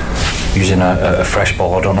using a fresh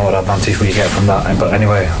ball. I don't know what advantage we get from that, but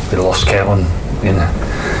anyway, we lost Caelan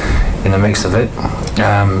in the mix of it.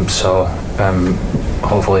 So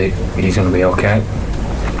hopefully he's going to be okay.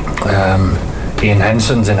 Ian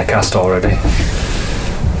Henson's in a cast already.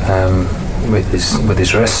 With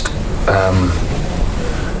his wrist.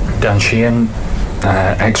 Dan Sheehan,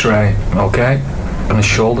 X-ray okay on his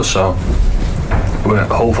shoulder, so we're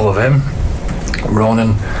hopeful of him.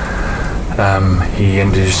 Ronan, he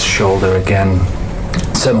injured his shoulder again,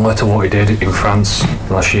 similar to what he did in France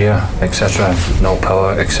last year, etc. No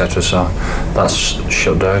power, etc. So that's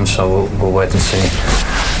shut down. So we'll wait and see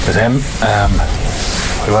with him.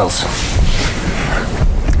 Who else?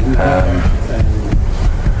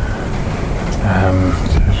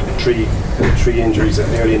 Three injuries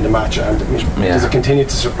early in the match, and does it continue to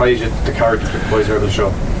surprise you the character the boys are able to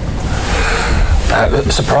show?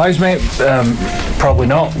 Surprise me? Probably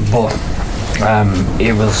not, but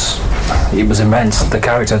it was immense. The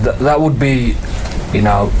character that would be,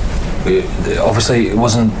 obviously it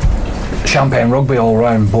wasn't champagne rugby all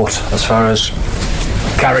round, but as far as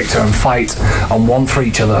character and fight and want for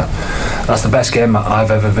each other, that's the best game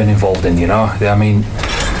I've ever been involved in. I mean,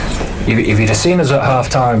 if you'd have seen us at half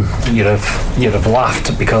time, you'd have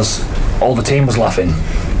laughed, because all the team was laughing,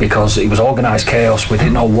 because it was organised chaos. We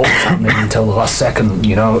didn't know what was happening until the last second,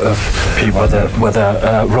 of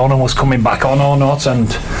whether Ronan was coming back on or not, and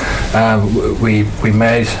we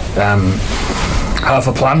made half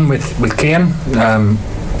a plan with Cian,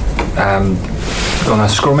 on a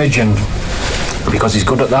scrummage, and because he's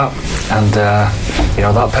good at that, and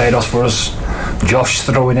that paid off for us. Josh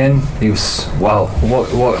throwing in, he was, wow,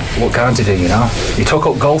 what can't he do, He took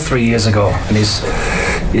up golf 3 years ago, and he's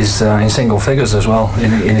in single figures as well in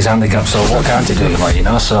his handicap, so what can't he do,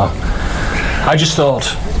 so I just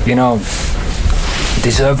thought,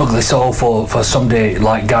 deservedly so for somebody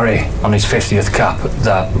like Gary on his 50th cap,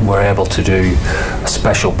 that we're able to do a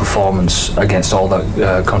special performance against all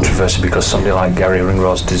that controversy, because somebody like Gary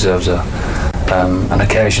Ringrose deserves an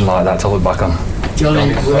occasion like that to look back on. Johnny,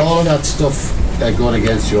 with all that stuff going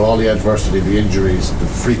against you, all the adversity, the injuries, the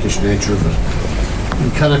freakish nature of it, you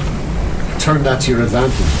kind of turned that to your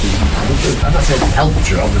advantage. I'm not saying it helped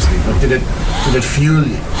you, obviously, but did it fuel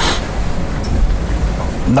you?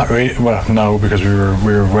 Not really. Well, no, because we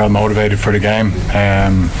were well motivated for the game.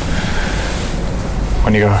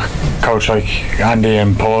 When you got a coach like Andy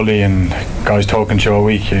and Paulie and guys talking to you all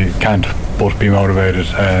week, you can't but be motivated.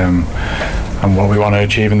 And what we want to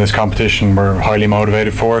achieve in this competition, we're highly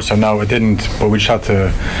motivated for. So no, it didn't, but we just had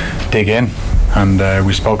to dig in, and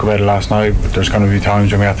we spoke about it last night. There's going to be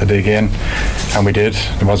times when we have to dig in, and we did.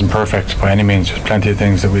 It wasn't perfect by any means. There's plenty of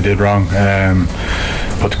things that we did wrong,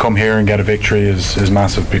 but to come here and get a victory is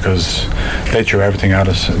massive, because they threw everything at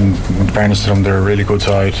us. In fairness to them, they're a really good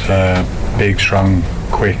side, big, strong,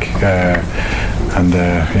 quick. and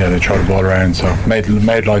they throw the ball around, so made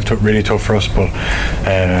life really tough for us, but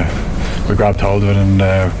we grabbed hold of it, and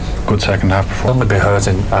good second half performance. It's going to be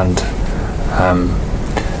hurting, and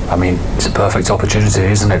I mean, it's a perfect opportunity,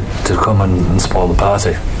 isn't it, to come and spoil the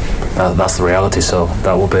party. That's the reality, so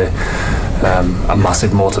that will be a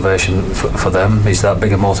massive motivation for them. Is that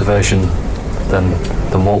bigger motivation than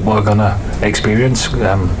what we're going to experience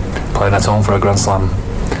playing at home for a Grand Slam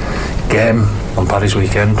game on Paddy's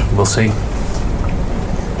weekend? We'll see.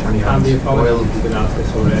 Andy, you've been asked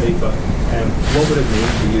this already, but what would it mean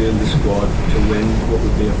for you and the squad to win what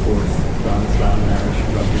would be a fourth Grand Slam in Irish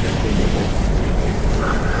rugby league?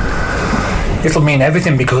 It'll mean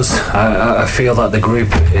everything, because I feel that the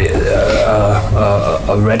group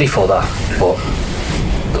are ready for that, but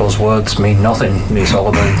those words mean nothing. It's all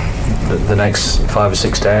about the next 5 or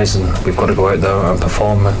 6 days, and we've got to go out there and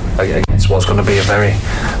perform against what's going to be a very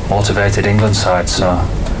motivated England side. So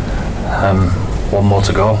one more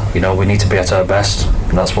to go. We need to be at our best,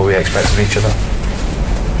 and that's what we expect of each other.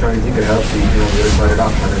 Johnny, do you think it helps the other side of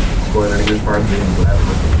that kind of spoil any good part of the game, whatever?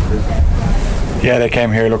 Yeah, they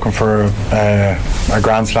came here looking for a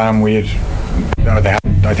Grand Slam. I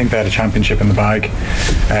think they had a championship in the bag.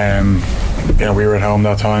 We were at home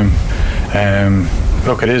that time.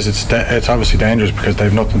 Look, it's obviously dangerous because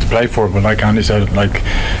they've nothing to play for. But like Andy said,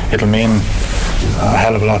 it'll mean a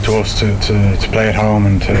hell of a lot to us to play at home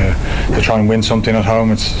and to try and win something at home.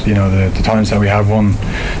 It's the times that we have won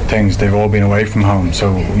things, they've all been away from home.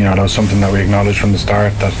 So that was something that we acknowledged from the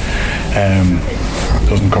start, that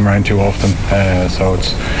doesn't come around too often. So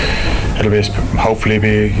it'll hopefully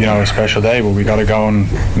be a special day, but we got to go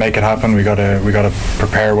and make it happen. We got to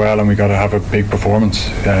prepare well, and we got to have a big performance.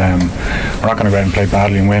 We're not going to go out and play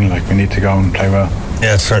badly and win. We need to go and play well.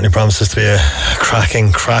 Yeah, it certainly promises to be a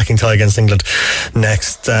cracking tie against England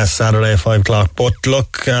next Saturday at 5 o'clock. But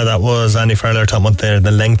look, that was Andy Farrell talking about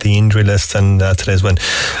the lengthy injury list and today's win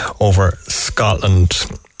over Scotland.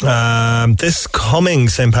 This coming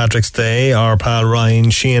St. Patrick's Day, our pal Ryan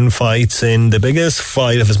Sheehan fights in the biggest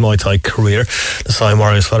fight of his Muay Thai career. The Sion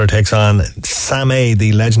Warriors fighter takes on Sam A,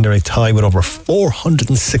 the legendary Thai with over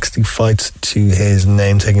 460 fights to his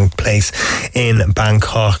name, taking place in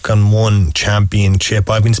Bangkok and one championship.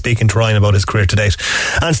 I've been speaking to Ryan about his career to date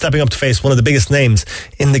and stepping up to face one of the biggest names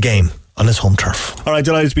in the game on his home turf. Alright,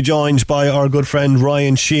 delighted to be joined by our good friend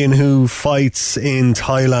Ryan Sheehan, who fights in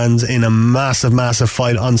Thailand in a massive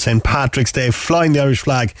fight on St. Patrick's Day, flying the Irish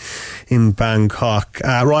flag in Bangkok.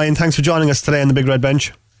 Ryan, thanks for joining us today on the Big Red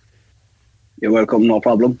Bench. You're welcome, no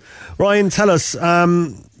problem. Ryan, tell us, this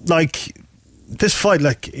fight,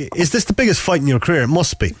 is this the biggest fight in your career? It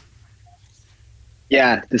must be.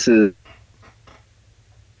 Yeah, this is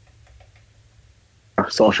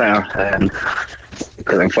so far,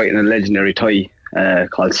 because I'm fighting a legendary Thai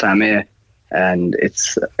called Sam A, and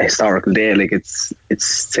it's a historical day. It's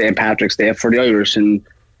St. Patrick's Day for the Irish and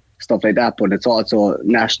stuff like that, but it's also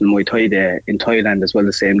National Muay Thai Day in Thailand as well,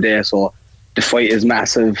 the same day. So the fight is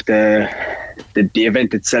massive. The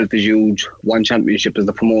event itself is huge. One championship is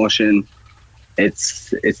the promotion. It's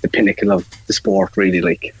the pinnacle of the sport,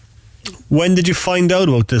 really. When did you find out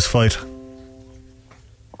about this fight?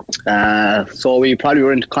 So we probably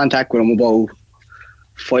were in contact with him about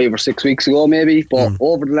 5 or 6 weeks ago, maybe. But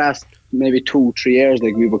over the last maybe 2-3 years,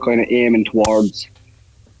 we were kind of aiming towards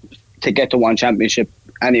to get to one championship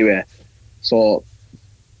anyway. So,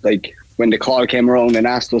 when the call came around and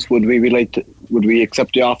asked us, would we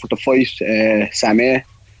accept the offer to fight Sam A?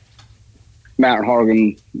 Martin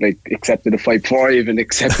Horgan accepted the fight before I even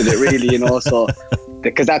accepted it, really, So,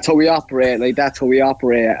 because that's how we operate. That's how we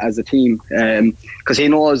operate as a team. Because he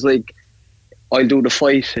knows, I'll do the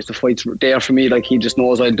fight. If the fight's there for me, he just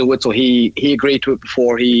knows I'll do it. So he agreed to it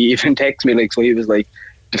before he even texted me. So he was the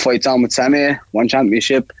fight's on with Sam A, one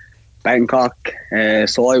championship, Bangkok.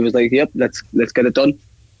 So I was yep, let's get it done.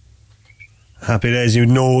 Happy days. You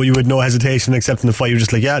would no hesitation accepting the fight. You're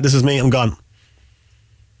just yeah, this is me, I'm gone.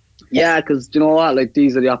 Yeah, because you know what,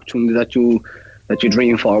 these are the opportunities that you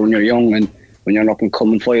dream for when you're young and when you're an up and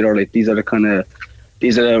coming fighter. These are the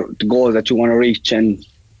goals that you want to reach, and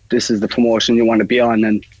this is the promotion you want to be on,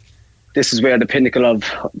 and this is where the pinnacle of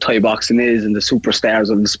Thai boxing is, and the superstars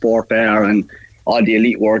of the sport there, and all the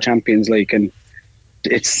elite world champions. And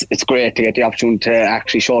it's great to get the opportunity to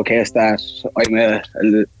actually showcase that I'm a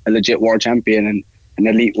legit world champion and an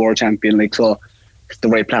elite world champion. So it's the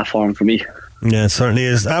right platform for me. Yeah, it certainly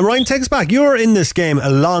is. Ryan, take us back. You're in this game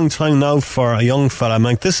a long time now for a young fella.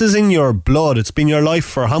 This is in your blood. It's been your life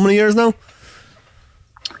for how many years now?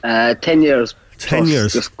 10 years. 10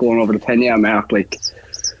 years. Just going over the 10-year mark.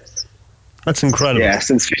 That's incredible. Yeah,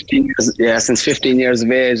 since 15 years. Yeah, since 15 years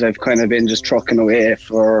of age, I've kind of been just trucking away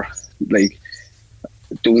for like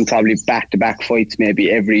doing probably back-to-back fights,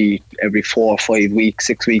 maybe every 4 or 5 weeks,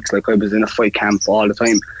 6 weeks. Like I was in a fight camp all the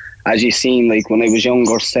time. As you've seen, like when I was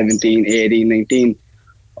younger, 17, 18, 19,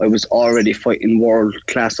 I was already fighting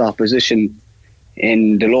world-class opposition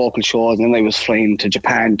in the local shows, and then I was flying to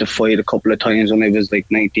Japan to fight a couple of times when I was like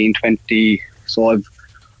 19, 20. So I've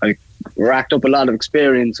racked up a lot of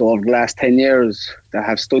experience over the last 10 years that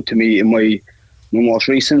have stood to me in my most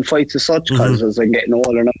recent fights as such, because as I'm getting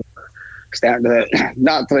older now, starting to,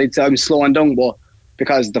 not that I'm slowing down, but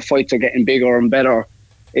because the fights are getting bigger and better,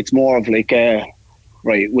 it's more of like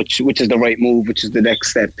right, which is the right move, which is the next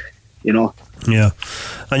step, you know. Yeah,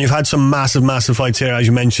 and you've had some massive fights here, as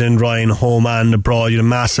you mentioned, Ryan, home and abroad. You had a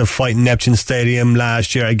massive fight in Neptune Stadium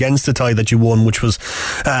last year against the Thai that you won, which was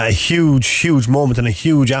a huge moment and a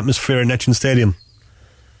huge atmosphere in Neptune Stadium.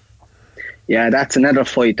 Yeah, that's another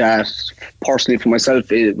fight that, personally for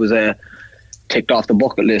myself, it was ticked off the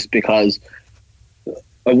bucket list, because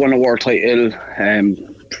I won a world title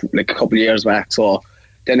like a couple of years back. So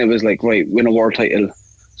then it was like, right, win a world title.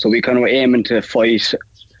 So we kind of were aiming to fight.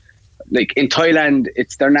 Like in Thailand,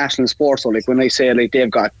 it's their national sport. So like when I say like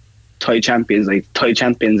they've got Thai champions, like Thai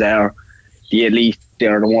champions are the elite.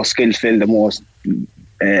 They're the most skillful, the most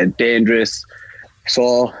dangerous.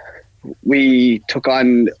 So we took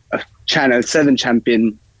on a Channel 7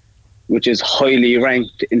 champion, which is highly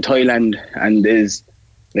ranked in Thailand and is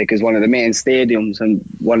one of the main stadiums and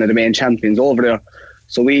one of the main champions over there.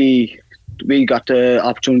 So we got the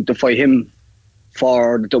opportunity to fight him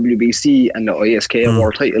for the WBC and the ISK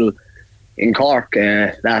world title in Cork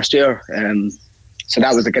last year. So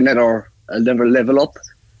that was like another level up.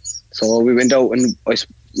 So we went out and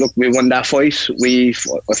we won that fight.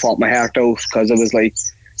 I fought my heart out, because it was like,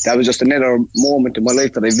 that was just another moment in my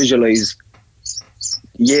life that I visualised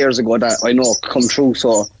years ago that I know come true.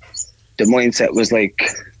 So the mindset was like,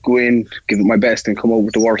 go in, give it my best, and come out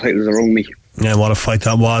with the world titles around me. Yeah, what a fight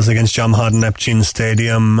that was against John Hod in Neptune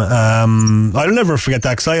Stadium. I'll never forget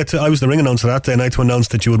that, because I was the ring announcer that day, and I had to announce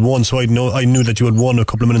that you had won, so I knew that you had won a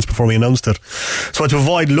couple of minutes before we announced it. So I had to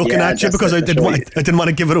avoid looking at you, because I didn't want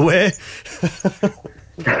to give it away.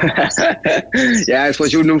 Yeah, I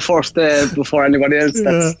suppose you knew first before anybody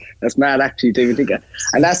else. That's mad, actually, to even think of.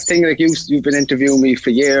 And that's the thing, like you've been interviewing me for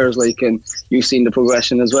years, like, and you've seen the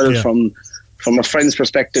progression as well from a friend's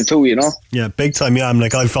perspective too, you know. Yeah, big time. Yeah,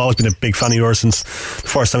 I've always been a big fan of yours since the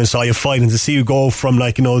first time I saw you fight, and to see you go from,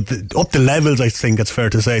 like, you know, up the levels, I think it's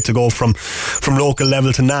fair to say, to go from local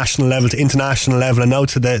level to national level to international level, and now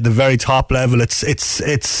to the very top level. It's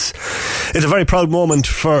a very proud moment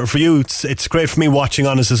for you. It's great for me watching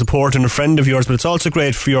on as a supporter and a friend of yours, but it's also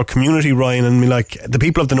great for your community, Ryan. And like, the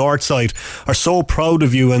people of the north side are so proud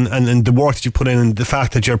of you and the work that you put in, and the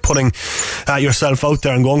fact that you're putting yourself out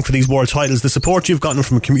there and going for these world titles. The support you've gotten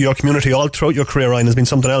from your community all throughout your career, Ryan, has been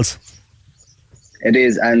something else. It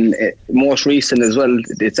is, and most recent as well,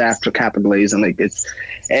 it's after capitalising. Like, it's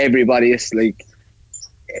everybody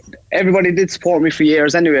did support me for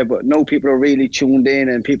years anyway, but now people are really tuned in,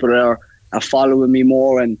 and people are following me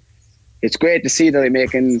more, and it's great to see that I'm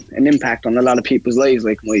making an impact on a lot of people's lives.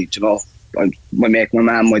 Like, I make my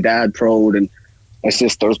mum, my dad proud, and my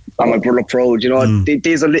sisters and my brother proud. You know,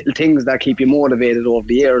 these are little things that keep you motivated over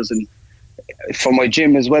the years. And for my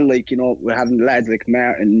gym as well, like, you know, we're having lads like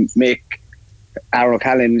Martin, Mick, Arrow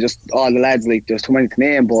Callan, just all the lads, like, there's too many to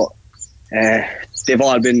name, but they've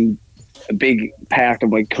all been a big part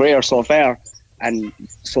of my career so far, and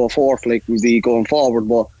so forth, like, we'll be going forward.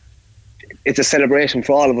 But it's a celebration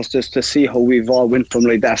for all of us just to see how we've all went from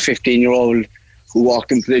like that 15-year-old who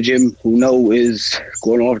walked into the gym, who now is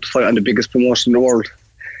going over to fight on the biggest promotion in the world.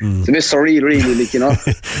 It's a bit surreal, really, like, you know.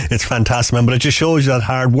 It's fantastic, man, but it just shows you that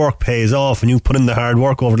hard work pays off, and you've put in the hard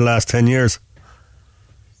work over the last 10 years.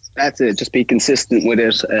 That's it, just be consistent with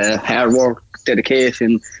it. Hard work,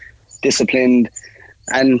 dedication, disciplined,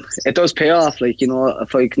 and it does pay off. Like, you know,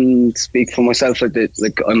 if I can speak for myself,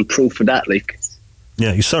 like I'm proof of that. Like,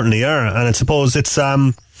 yeah, you certainly are, and I suppose it's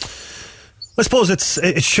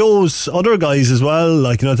it shows other guys as well,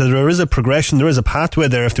 like, you know, that there is a progression, there is a pathway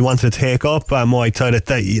there if they wanted to take up Muay Thai,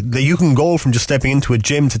 that you can go from just stepping into a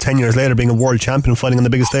gym to 10 years later being a world champion and fighting on the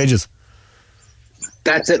biggest stages.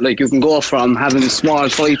 That's it, like, you can go from having small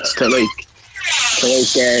fights to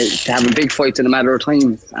having big fights in a matter of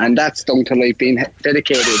time, and that's down to like being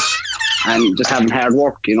dedicated and just having hard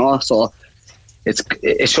work, you know. So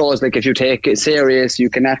it shows, like, if you take it serious, you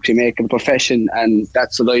can actually make it a profession, and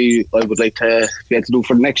that's what I would like to be able to do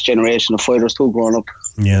for the next generation of fighters too, growing up.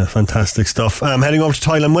 Yeah, fantastic stuff. Heading over to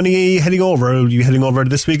Thailand, when are you heading over? Are you heading over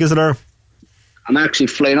this week, is it, or? I'm actually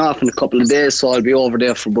flying off in a couple of days, so I'll be over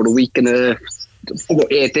there for about a week and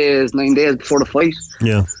about 8 days, 9 days before the fight.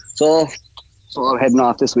 Yeah. So I'm heading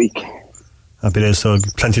off this week. Happy days, so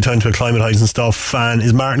plenty of time to acclimatise and stuff. And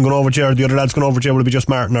is Martin going over to you, or the other lads going over to you? Will it be just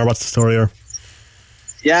Martin, or what's the story here?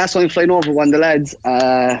 Yeah, so I'm flying over one of the lads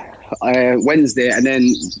Wednesday, and then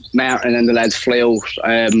Martin and the lads fly out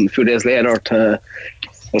a few days later to,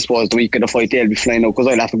 I suppose, the week of the fight. They'll be flying out because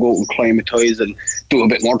I'll have to go out and climatise and do a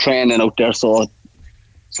bit more training out there, so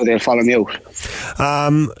they'll follow me out.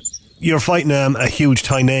 You're fighting a huge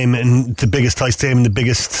Thai name in the biggest Thai stadium, in the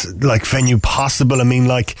biggest venue possible. I mean,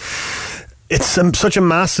 it's such a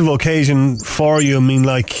massive occasion for you. I mean,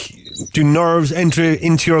 do nerves enter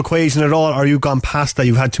into your equation at all? Or you gone past that?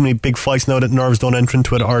 You've had too many big fights now that nerves don't enter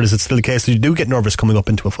into it, or is it still the case that you do get nervous coming up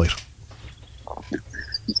into a fight?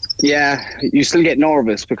 Yeah, you still get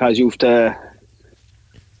nervous because you have to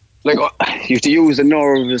use the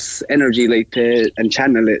nervous energy and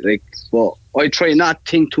channel it. But I try not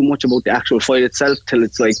to think too much about the actual fight itself till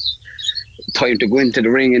it's time to go into the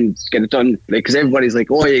ring and get it done. Because everybody's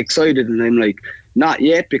oh, are you excited? And I'm not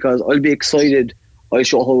yet, because I'll be excited. I'll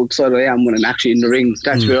show how excited I am when I'm actually in the ring.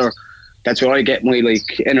 That's where I get my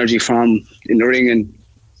energy from, in the ring. And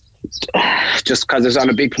just because it's on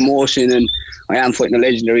a big promotion and I am fighting a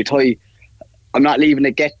legendary Thai, I'm not leaving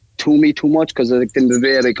it get to me too much, because at the end of the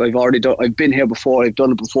day, I've been here before, I've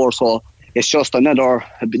done it before, so it's just another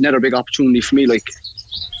big opportunity for me.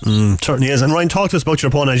 Certainly is. And Ryan, talk to us about your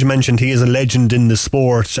opponent. As you mentioned, he is a legend in the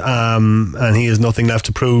sport, and he has nothing left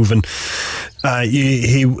to prove. And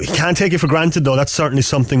he can't take you for granted, though. That's certainly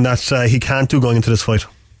something that he can't do going into this fight.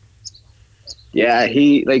 Yeah,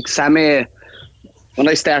 Sammy, when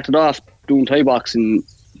I started off doing Thai boxing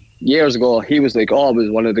years ago, he was always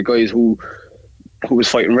one of the guys who was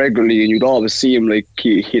fighting regularly, and you'd always see him.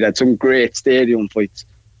 He'd had some great stadium fights,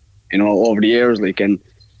 over the years, and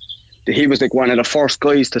he was one of the first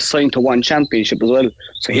guys to sign to one championship as well.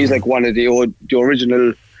 So he's one of the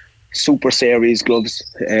original Super Series gloves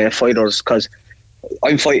fighters, because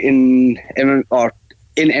I'm fighting in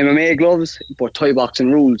MMA gloves, but Thai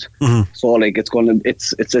boxing rules. So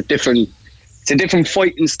it's a different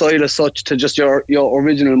fighting style as such to just your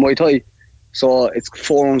original Muay Thai. So it's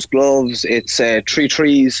 4 ounce gloves, it's 3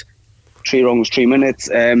 threes, 3 rounds, 3 minutes.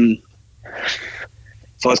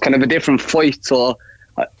 So it's kind of a different fight. So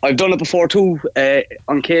I've done it before too,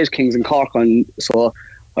 on Cage Kings in Cork, so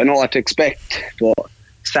I know what to expect. But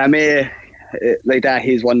Sammy,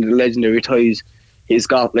 he's one of the legendary Thais. He's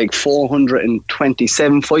got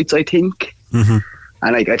 427 fights, I think. And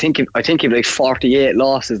I think he'd 48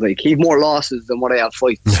 losses. He'd more losses than what I have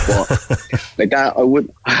fights. But that,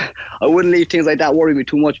 I wouldn't leave things like that worry me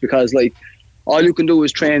too much, because all you can do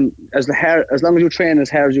is train as long as you train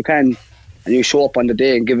as hard as you can, and you show up on the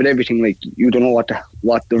day and give it everything. You don't know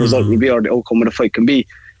what the result will be, or the outcome of the fight can be.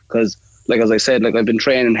 Because as I said, I've been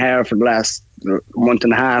training hard for the last month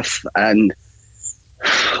and a half, and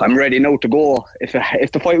I'm ready now to go. If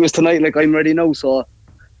the fight was tonight, I'm ready now. So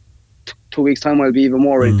 2 weeks time I'll be even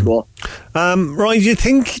more ready to go. Ryan, do you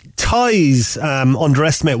think Thais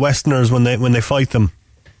underestimate Westerners when they fight them?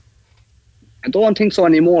 I don't think so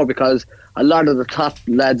anymore, because a lot of the top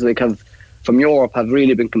lads from Europe have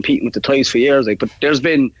really been competing with the Thais for years. But there's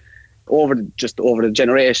been over the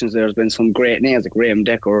generations, there's been some great names like Graham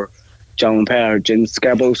Decker, John Parr, Jim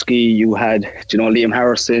Skarbowski. You had Liam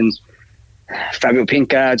Harrison, Fabio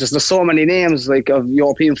Pinca. There's so many names of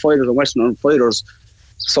European fighters and Western fighters.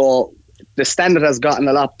 So the standard has gotten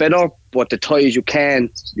a lot better, but the Thais, you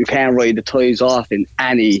can't ride the Thais off in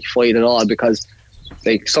any fight at all, because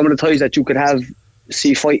some of the Thais that you could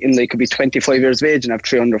see fighting, they could be 25 years of age and have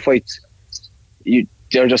 300 fights.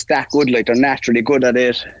 They're just that good. They're naturally good at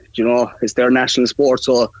it. It's their national sport,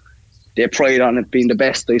 so they pride on it being the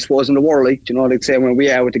best, I suppose, in the world. Say when we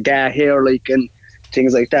are with the GA here, and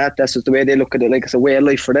things like that. That's just the way they look at it. It's a way of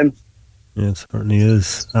life for them. Yeah, it certainly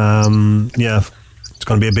is. It's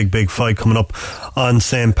going to be a big fight coming up on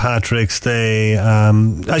St. Patrick's Day.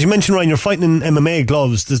 As you mentioned, Ryan, you're fighting in MMA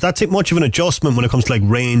gloves. Does that take much of an adjustment when it comes to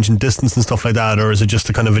range and distance and stuff like that, or is it just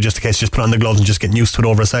a case just put on the gloves and just getting used to it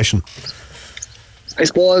over a session? I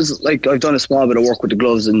suppose I've done a small bit of work with the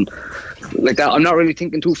gloves and that. I'm not really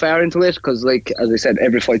thinking too far into it, because as I said,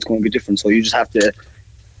 every fight's going to be different, so you just have to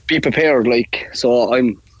be prepared. So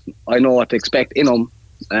I know what to expect in them.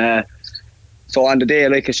 So on the day,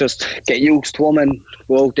 it's just get used to them and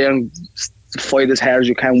go out there and fight as hard as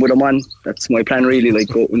you can with them on. That's my plan, really.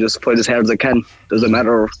 Go and just fight as hard as I can. Doesn't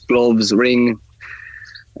matter, gloves, ring.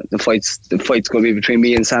 The fight's going to be between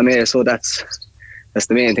me and Sammy, so that's That's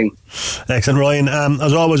the main thing. Excellent, Ryan.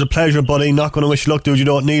 As always, a pleasure, buddy. Not going to wish you luck, dude. You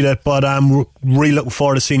don't need it, but I'm really looking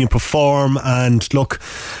forward to seeing you perform. And look,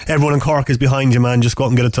 everyone in Cork is behind you, man. Just go out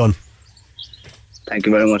and get it done. Thank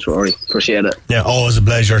you very much, Rory. Appreciate it. Yeah, always a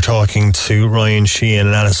pleasure talking to Ryan Sheehan,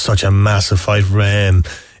 and that is such a massive fight for him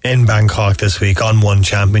in Bangkok this week on One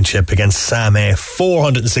Championship against Sam A.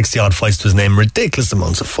 460 odd fights to his name, ridiculous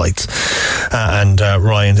amounts of fights. And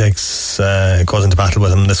Ryan goes into battle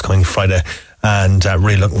with him this coming Friday. And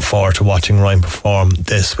really looking forward to watching Ryan perform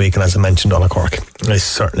this week. And as I mentioned, Donna Cork is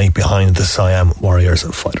certainly behind the Siam Warriors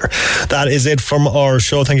fighter. That is it from our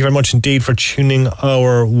show. Thank you very much indeed for tuning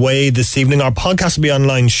our way this evening. Our podcast will be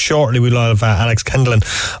online shortly. We'll have Alex Kendellan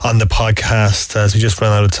on the podcast as we just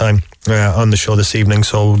ran out of time on the show this evening.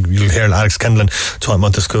 So you'll hear Alex Kendellan talking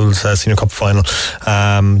about the school's Senior Cup final,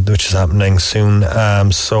 which is happening soon.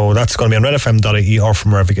 So that's going to be on redfm.ie or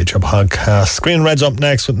from wherever you get your podcast. Green and Red's up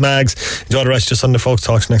next with Mags. Enjoy the rest of your Sunday, folks.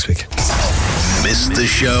 Talk to you next week. Missed the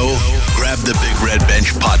show? Grab the Big Red Bench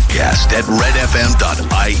podcast at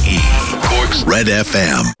redfm.ie. Cork's Red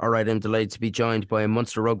FM. All right, I'm delighted to be joined by a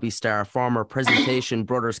Munster rugby star, former Presentation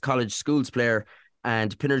Brothers College Schools player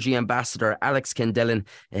and Pinergy ambassador Alex Kendellan,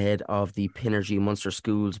 ahead of the Pinergy Munster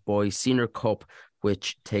Schools Boys Senior Cup,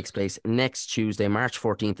 which takes place next Tuesday, March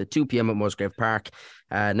 14th at 2 p.m. at Musgrave Park.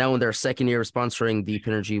 Now in their second year of sponsoring the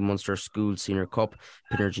Pinergy Munster Schools Senior Cup,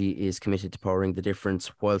 Pinergy is committed to powering the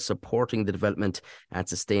difference while supporting the development and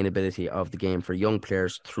sustainability of the game for young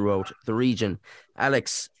players throughout the region.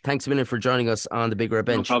 Alex, thanks a million for joining us on the Big Red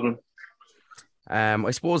Bench. No problem.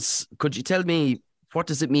 I suppose, could you tell me, what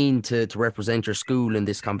does it mean to represent your school in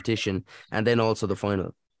this competition and then also the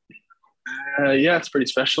final? Yeah, it's pretty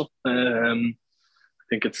special. I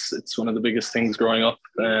think it's one of the biggest things growing up.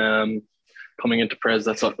 Coming into Pres,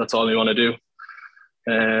 that's all you want to do.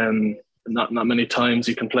 Not many times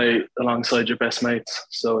you can play alongside your best mates,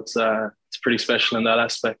 so it's pretty special in that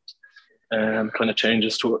aspect. Kind of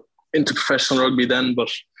changes into professional rugby then, but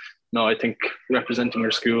no, I think representing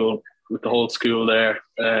your school with the whole school there.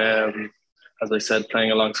 As I said,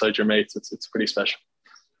 playing alongside your mates, it's pretty special.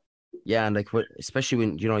 Yeah, and especially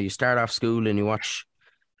when you start off school and you watch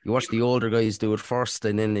the older guys do it first,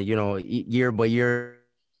 and then year by year,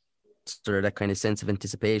 that kind of sense of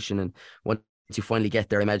anticipation. And once you finally get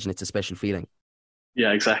there, I imagine it's a special feeling.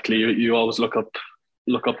 Yeah, exactly. You always look up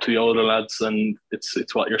to the older lads, and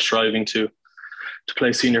it's what you're striving to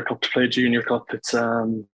play Senior Cup, to play Junior Cup. It's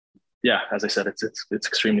as I said, it's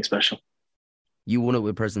extremely special. You won it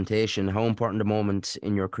with Presentation. How important a moment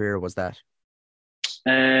in your career was that?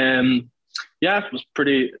 Yeah,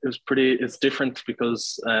 it's different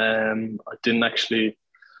because I didn't actually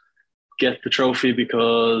get the trophy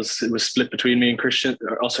because it was split between me and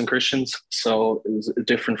us and Christians, so it was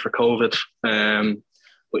different for COVID.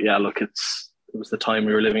 But yeah, look, it was the time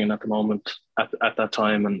we were living in at the moment at that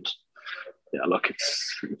time, and yeah, look, it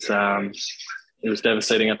was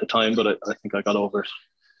devastating at the time, but I think I got over it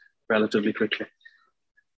relatively quickly.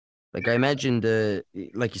 Like, I imagine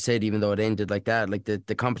like you said, even though it ended like that, like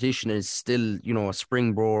the competition is still, a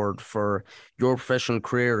springboard for your professional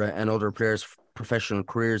career and other players' professional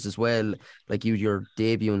careers as well. Like your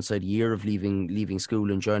debut inside a year of leaving school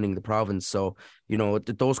and joining the province. So,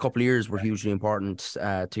 those couple of years were hugely important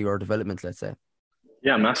to your development, let's say.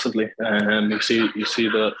 Yeah, massively. You see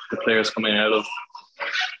the players coming out of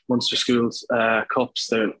Munster Schools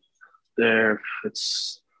Cups.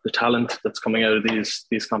 It's the talent that's coming out of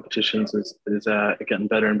these competitions is getting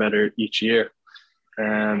better and better each year.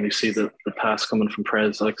 You see the pass coming from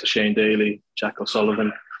Pres like Shane Daly, Jack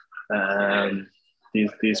O'Sullivan.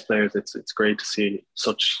 These players, it's great to see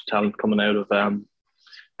such talent coming out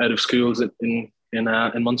of schools in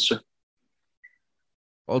Munster.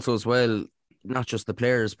 Also, as well, not just the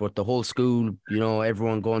players, but the whole school.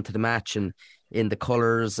 Everyone going to the match and in the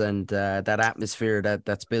colours and that atmosphere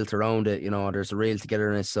that's built around it. There's a real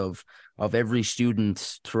togetherness of every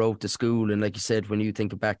student throughout the school. And like you said, when you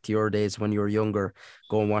think back to your days when you were younger,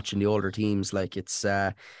 going watching the older teams, like it's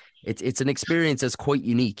an experience that's quite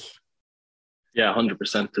unique. Yeah,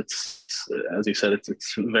 100%. It's, as you said,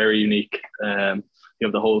 it's very unique. You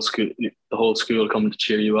have the whole school coming to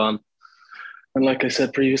cheer you on. And like I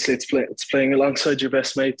said previously, it's playing alongside your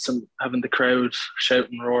best mates and having the crowd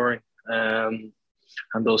shouting, roaring. And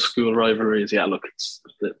those school rivalries, yeah, look,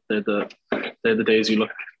 they're the days you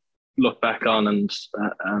look back on and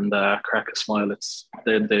crack a smile.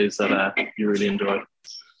 They're the days that you really enjoy.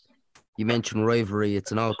 You mentioned rivalry;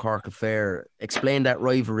 it's an all Cork affair. Explain that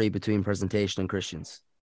rivalry between Presentation and Christians.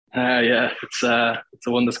 Yeah, it's a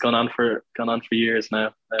one that's gone on for years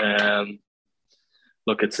now.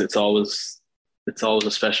 Look, it's always it's always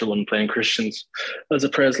a special one playing Christians as a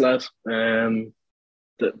Pres lad.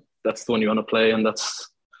 That's the one you want to play, and that's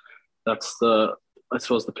the, I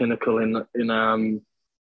suppose, the pinnacle in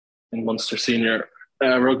Munster senior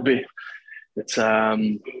rugby. It's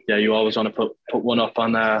you always want to put one up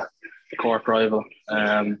on the Cork rival,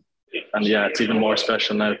 and it's even more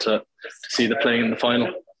special now to see the playing in the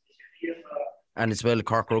final. And as well,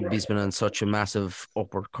 Cork rugby's been on such a massive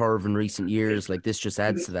upward curve in recent years. Like, this just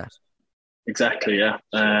adds to that. Exactly, yeah.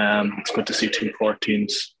 It's good to see two Cork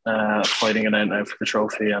teams fighting it out now for the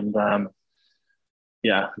trophy, and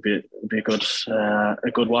it'd be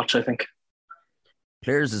a good watch, I think.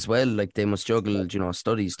 Players as well, like, they must juggle,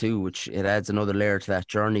 studies too, which it adds another layer to that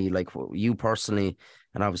journey. Like, you personally,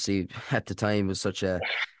 and obviously at the time, it was such a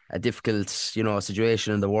difficult,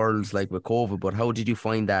 situation in the world, like with COVID. But how did you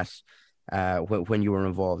find that when you were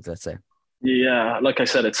involved, let's say? Yeah, like I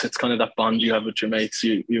said, it's kind of that bond you have with your mates.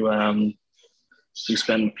 You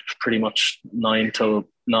spend pretty much 9 till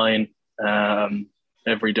 9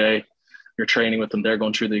 every day. You're training with them. They're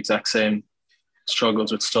going through the exact same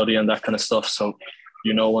struggles with study and that kind of stuff. So,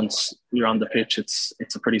 once you're on the pitch, it's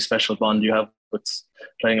a pretty special bond you have with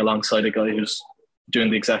playing alongside a guy who's doing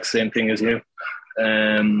the exact same thing as you.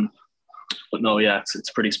 But no, yeah, it's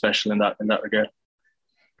pretty special in that regard.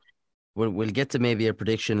 We'll get to maybe a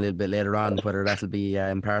prediction a little bit later on, whether that'll be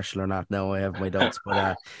impartial or not. Now I have my doubts,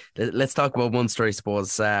 but let's talk about Munster, I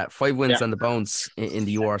suppose. 5 wins on the bounce in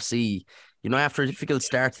the URC. After a difficult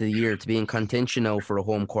start to the year, to be in contention now for a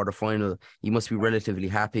home quarter-final, you must be relatively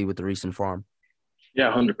happy with the recent form.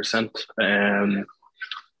 Yeah, 100%. I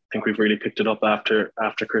think we've really picked it up after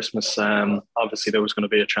Christmas. Obviously, there was going to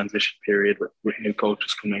be a transition period with new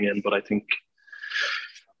coaches coming in, but I think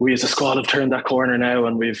we as a squad have turned that corner now,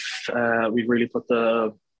 and we've really put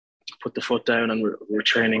the foot down, and we're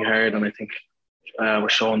training hard, and I think we're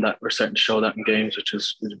starting to show that in games, which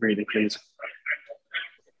is really pleasing.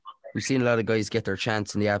 We've seen a lot of guys get their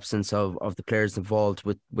chance in the absence of the players involved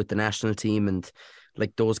with the national team, and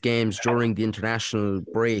like those games during the international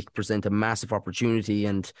break present a massive opportunity.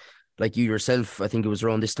 And like you yourself, I think it was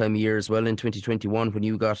around this time of year as well in 2021 when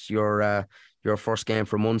you got your first game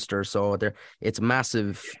for Munster. So it's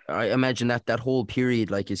massive. I imagine that whole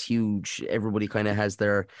period is huge. Everybody kind of has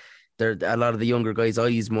a lot of the younger guys'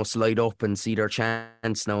 eyes must light up and see their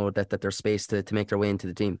chance now that there's space to make their way into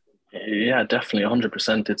the team. Yeah, definitely,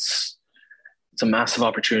 100%. It's a massive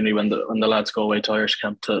opportunity when the lads go away to Irish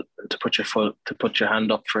camp to put your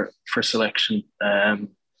hand up for selection, and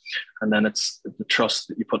then it's the trust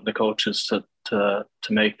that you put in the coaches to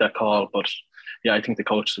make that call. But yeah, I think the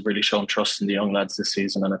coaches have really shown trust in the young lads this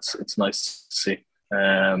season, and it's nice to see.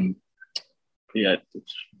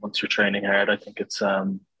 Once you're training hard, I think it's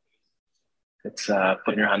putting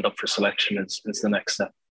your hand up for selection is the next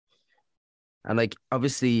step. And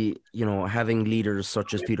obviously, having leaders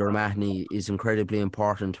such as Peter Lomasney is incredibly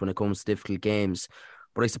important when it comes to difficult games.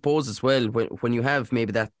 But I suppose as well, when you have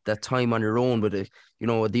maybe that time on your own with the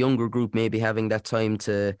younger group, maybe having that time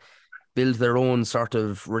to build their own sort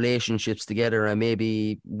of relationships together, and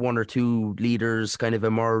maybe 1 or 2 leaders kind of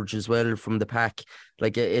emerge as well from the pack.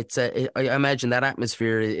 I imagine that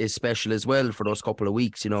atmosphere is special as well for those couple of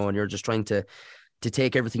weeks, and you're just trying to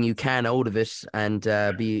take everything you can out of it and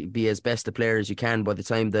be as best a player as you can by the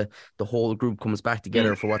time the whole group comes back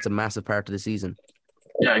together for what's a massive part of the season.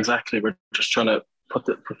 Yeah, exactly. We're just trying to put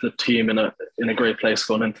the team in a great place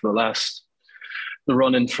going into the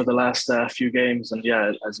run-in for the last few games. And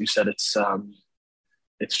yeah, as you said, it's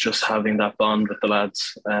just having that bond with the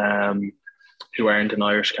lads who aren't in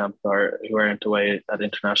Irish camp or who aren't away at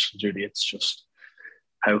international duty. It's just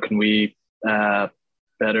how can we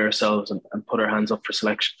better ourselves and put our hands up for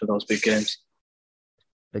selection for those big games.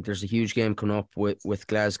 There's a huge game coming up with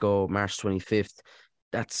Glasgow, March 25th.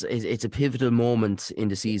 It's a pivotal moment in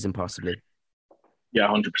the season, possibly. Yeah,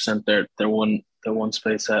 100%. They're one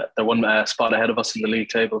space, they're one spot ahead of us in the league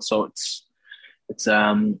table. So it's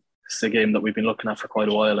a game that we've been looking at for quite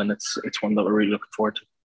a while, and it's one that we're really looking forward to.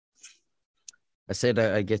 I said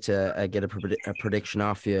I get a prediction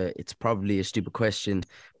off you. It's probably a stupid question,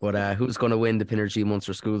 but who's going to win the Pinergy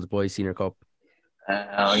Munster Schools Boys Senior Cup?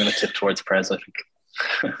 I'm going to tip towards Pres, I think.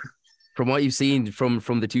 From what you've seen from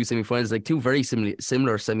the 2 semi-finals, 2 very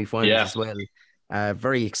similar semi-finals as well.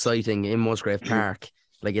 Very exciting in Musgrave Park.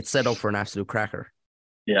 It's set up for an absolute cracker.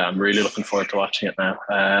 Yeah, I'm really looking forward to watching it now.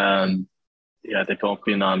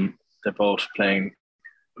 They've both playing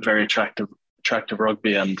very attractive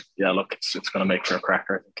rugby, and yeah, look, it's going to make for a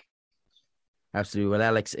cracker, I think. Absolutely. Well,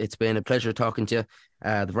 Alex, it's been a pleasure talking to you.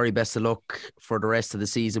 The very best of luck for the rest of the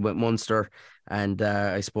season with Munster, and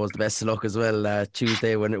I suppose the best of luck as well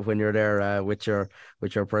Tuesday when you're there with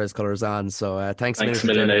your Prez colours on. So thanks a million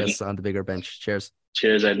for joining us on the Bigger Bench. Cheers.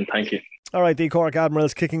 Cheers, Aidan. Thank you. All right, the Cork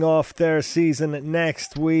Admirals kicking off their season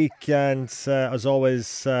next week, and as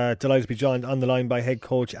always, delighted to be joined on the line by head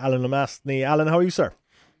coach Alan Lomasney. Alan, how are you, sir?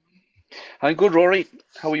 I'm good, Rory.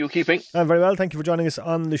 How are you keeping? I'm very well. Thank you for joining us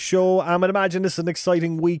on the show. I'd imagine this is an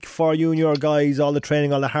exciting week for you and your guys. All the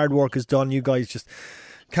training, all the hard work is done. You guys just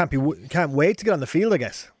can't wait to get on the field, I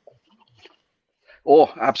guess.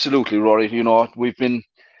 Oh, absolutely, Rory. You know, we've been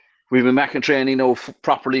back in training now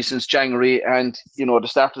properly since January, and you know, the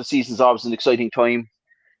start of the season is always an exciting time.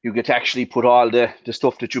 You get to actually put all the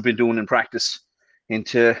stuff that you've been doing in practice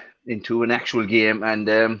into an actual game,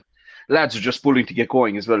 and lads are just bullying to get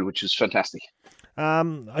going as well, which is fantastic.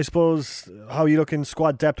 I suppose, how are you looking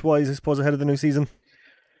squad depth wise, I suppose, ahead of the new season?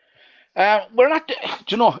 We're not,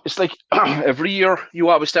 you know, it's like every year you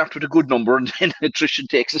always start with a good number, and then attrition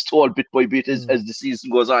takes its toll bit by bit as the season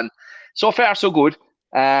goes on. So far, so good.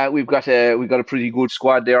 We've got a pretty good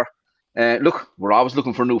squad there. Look, we're always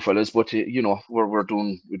looking for new fellas, but you know, we're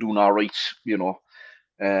doing all right. You know,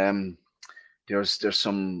 there's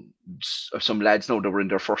some lads now that were in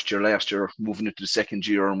their first year last year, moving into the second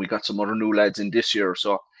year, and we got some other new lads in this year.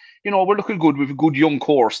 So, you know, we're looking good. We've a good young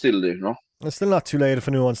core still, you know. It's still not too late if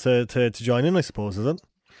anyone wants to join in, I suppose, is it?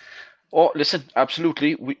 Oh, listen,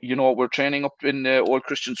 absolutely. We're training up in Old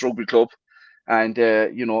Christians Rugby Club, and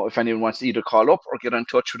you know, if anyone wants to either call up or get in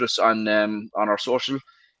touch with us on our social,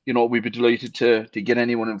 you know, we'd be delighted to get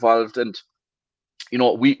anyone involved, and you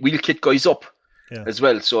know, we'll kit guys up. Yeah. As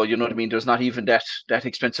well, so you know what I mean. There's not even that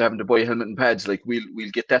expensive having to buy a helmet and pads. Like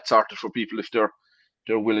we'll get that sorted for people if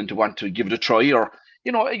they're willing to want to give it a try. Or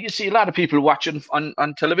you know, you see a lot of people watching on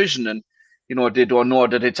television, and you know, they don't know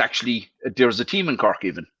that it's actually there's a team in Cork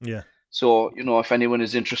even. Yeah. So you know, if anyone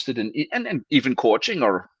is interested in and even coaching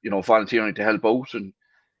or you know volunteering to help out, and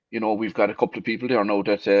you know, we've got a couple of people there now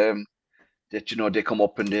that you know, they come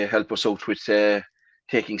up and they help us out with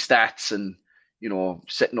taking stats and you know,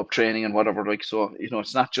 setting up training and whatever, like, so, you know,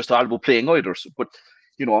 it's not just all about playing either. So, but,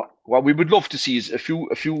 you know, what we would love to see is a few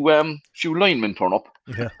linemen turn up.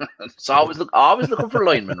 Yeah. So always looking for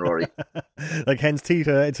linemen, Rory. Like hen's teeth,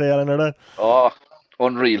 I'd say, Alan, or that. Oh,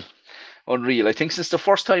 unreal. I think since the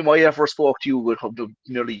first time I ever spoke to you, with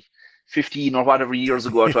nearly 15 or whatever years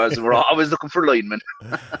ago it was, we're always looking for linemen.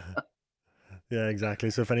 Yeah, exactly.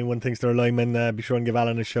 So if anyone thinks they're a lineman, be sure and give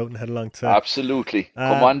Alan a shout and head along to... Absolutely.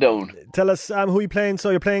 Come on down. Tell us who are you playing. So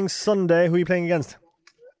you're playing Sunday. Who are you playing against?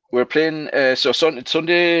 We're playing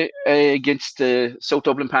Sunday against the South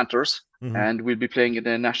Dublin Panthers, and we'll be playing at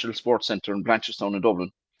the National Sports Centre in Blanchardstown in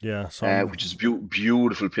Dublin. Yeah, which is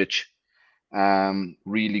beautiful pitch.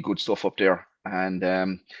 Really good stuff up there. And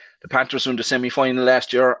the Panthers won the semi-final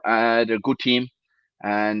last year. They're a good team.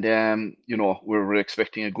 And you know, we're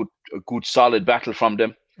expecting a good solid battle from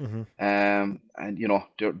them. And you know,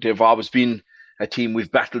 they've always been a team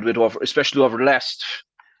we've battled with especially over the last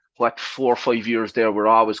 4 or 5 years. There, we're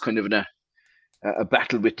always kind of in a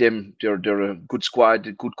battle with them. They're a good squad,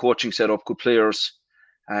 a good coaching setup, good players,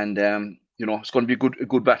 and you know, it's going to be a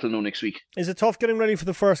good battle now next week. Is it tough getting ready for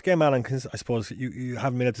the first game, Alan? Because I suppose you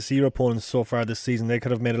haven't been able to see your opponents so far this season. They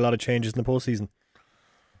could have made a lot of changes in the postseason.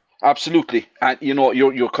 Absolutely, and you know,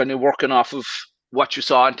 you're kind of working off of what you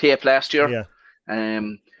saw on tape last year. Yeah.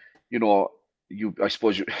 You know, I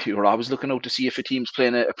suppose you're always looking out to see if a team's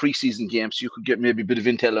playing a pre-season game, so you could get maybe a bit of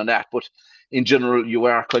intel on that. But in general, you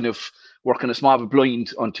are kind of working a small bit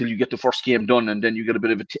blind until you get the first game done, and then you get a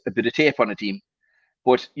bit of tape on a team.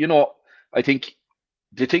 But you know, I think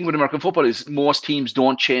the thing with American football is most teams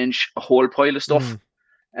don't change a whole pile of stuff,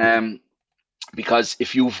 because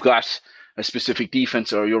if you've got a specific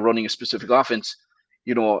defense or you're running a specific offense,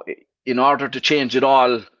 you know, in order to change it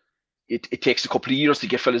all, it takes a couple of years to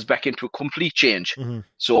get fellas back into a complete change.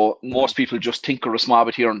 So most people just tinker a small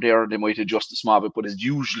bit here and there, and they might adjust a small bit, but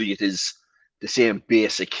usually it is the same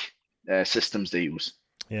basic systems they use.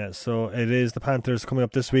 Yeah, so it is the Panthers coming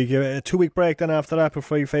up this week. A 2-week break then after that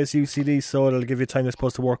before you face UCD, so it'll give you time, I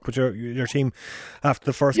suppose, to work with your team after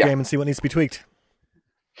the first game and see what needs to be tweaked.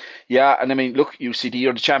 Yeah, and I mean, look, UCD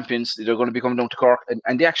are the champions. They're going to be coming down to Cork,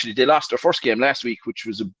 and they lost their first game last week, which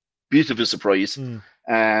was a bit of a surprise.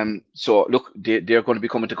 So look, they're going to be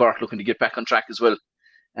coming to Cork looking to get back on track as well.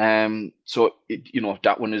 So you know,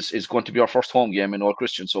 that one is going to be our first home game in Old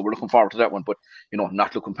Christian, so we're looking forward to that one. But you know,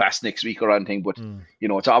 not looking past next week or anything. But you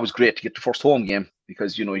know, it's always great to get the first home game,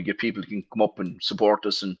 because you know, you get people who can come up and support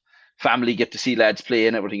us, and family get to see lads play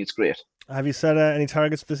and everything. It's great. Have you set any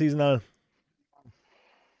targets for the season, Alan?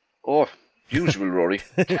 Oh, usual, Rory.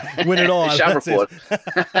 Win it all.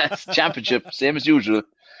 Championship, same as usual.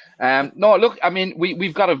 No, look, I mean,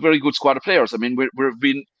 we've got a very good squad of players. I mean, we've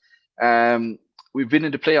been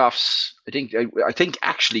in the playoffs. I think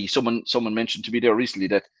actually someone mentioned to me there recently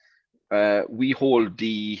that we hold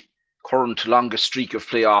the current longest streak of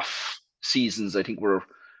playoff seasons. I think we're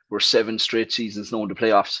 7 straight seasons now in the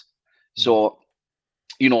playoffs. So,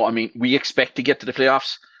 you know, I mean, we expect to get to the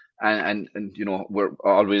playoffs, and you know, we're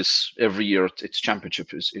always every year it's championship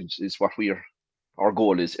is what our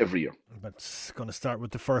goal is every year. But it's going to start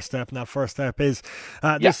with the first step, and that first step is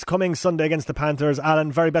this coming Sunday against the Panthers.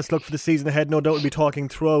 Alan, very best luck for the season ahead. No doubt we'll be talking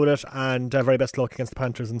throughout it, and very best luck against the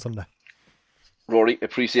Panthers on Sunday. Rory,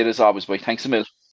 appreciate it as always, boy. Thanks a mil.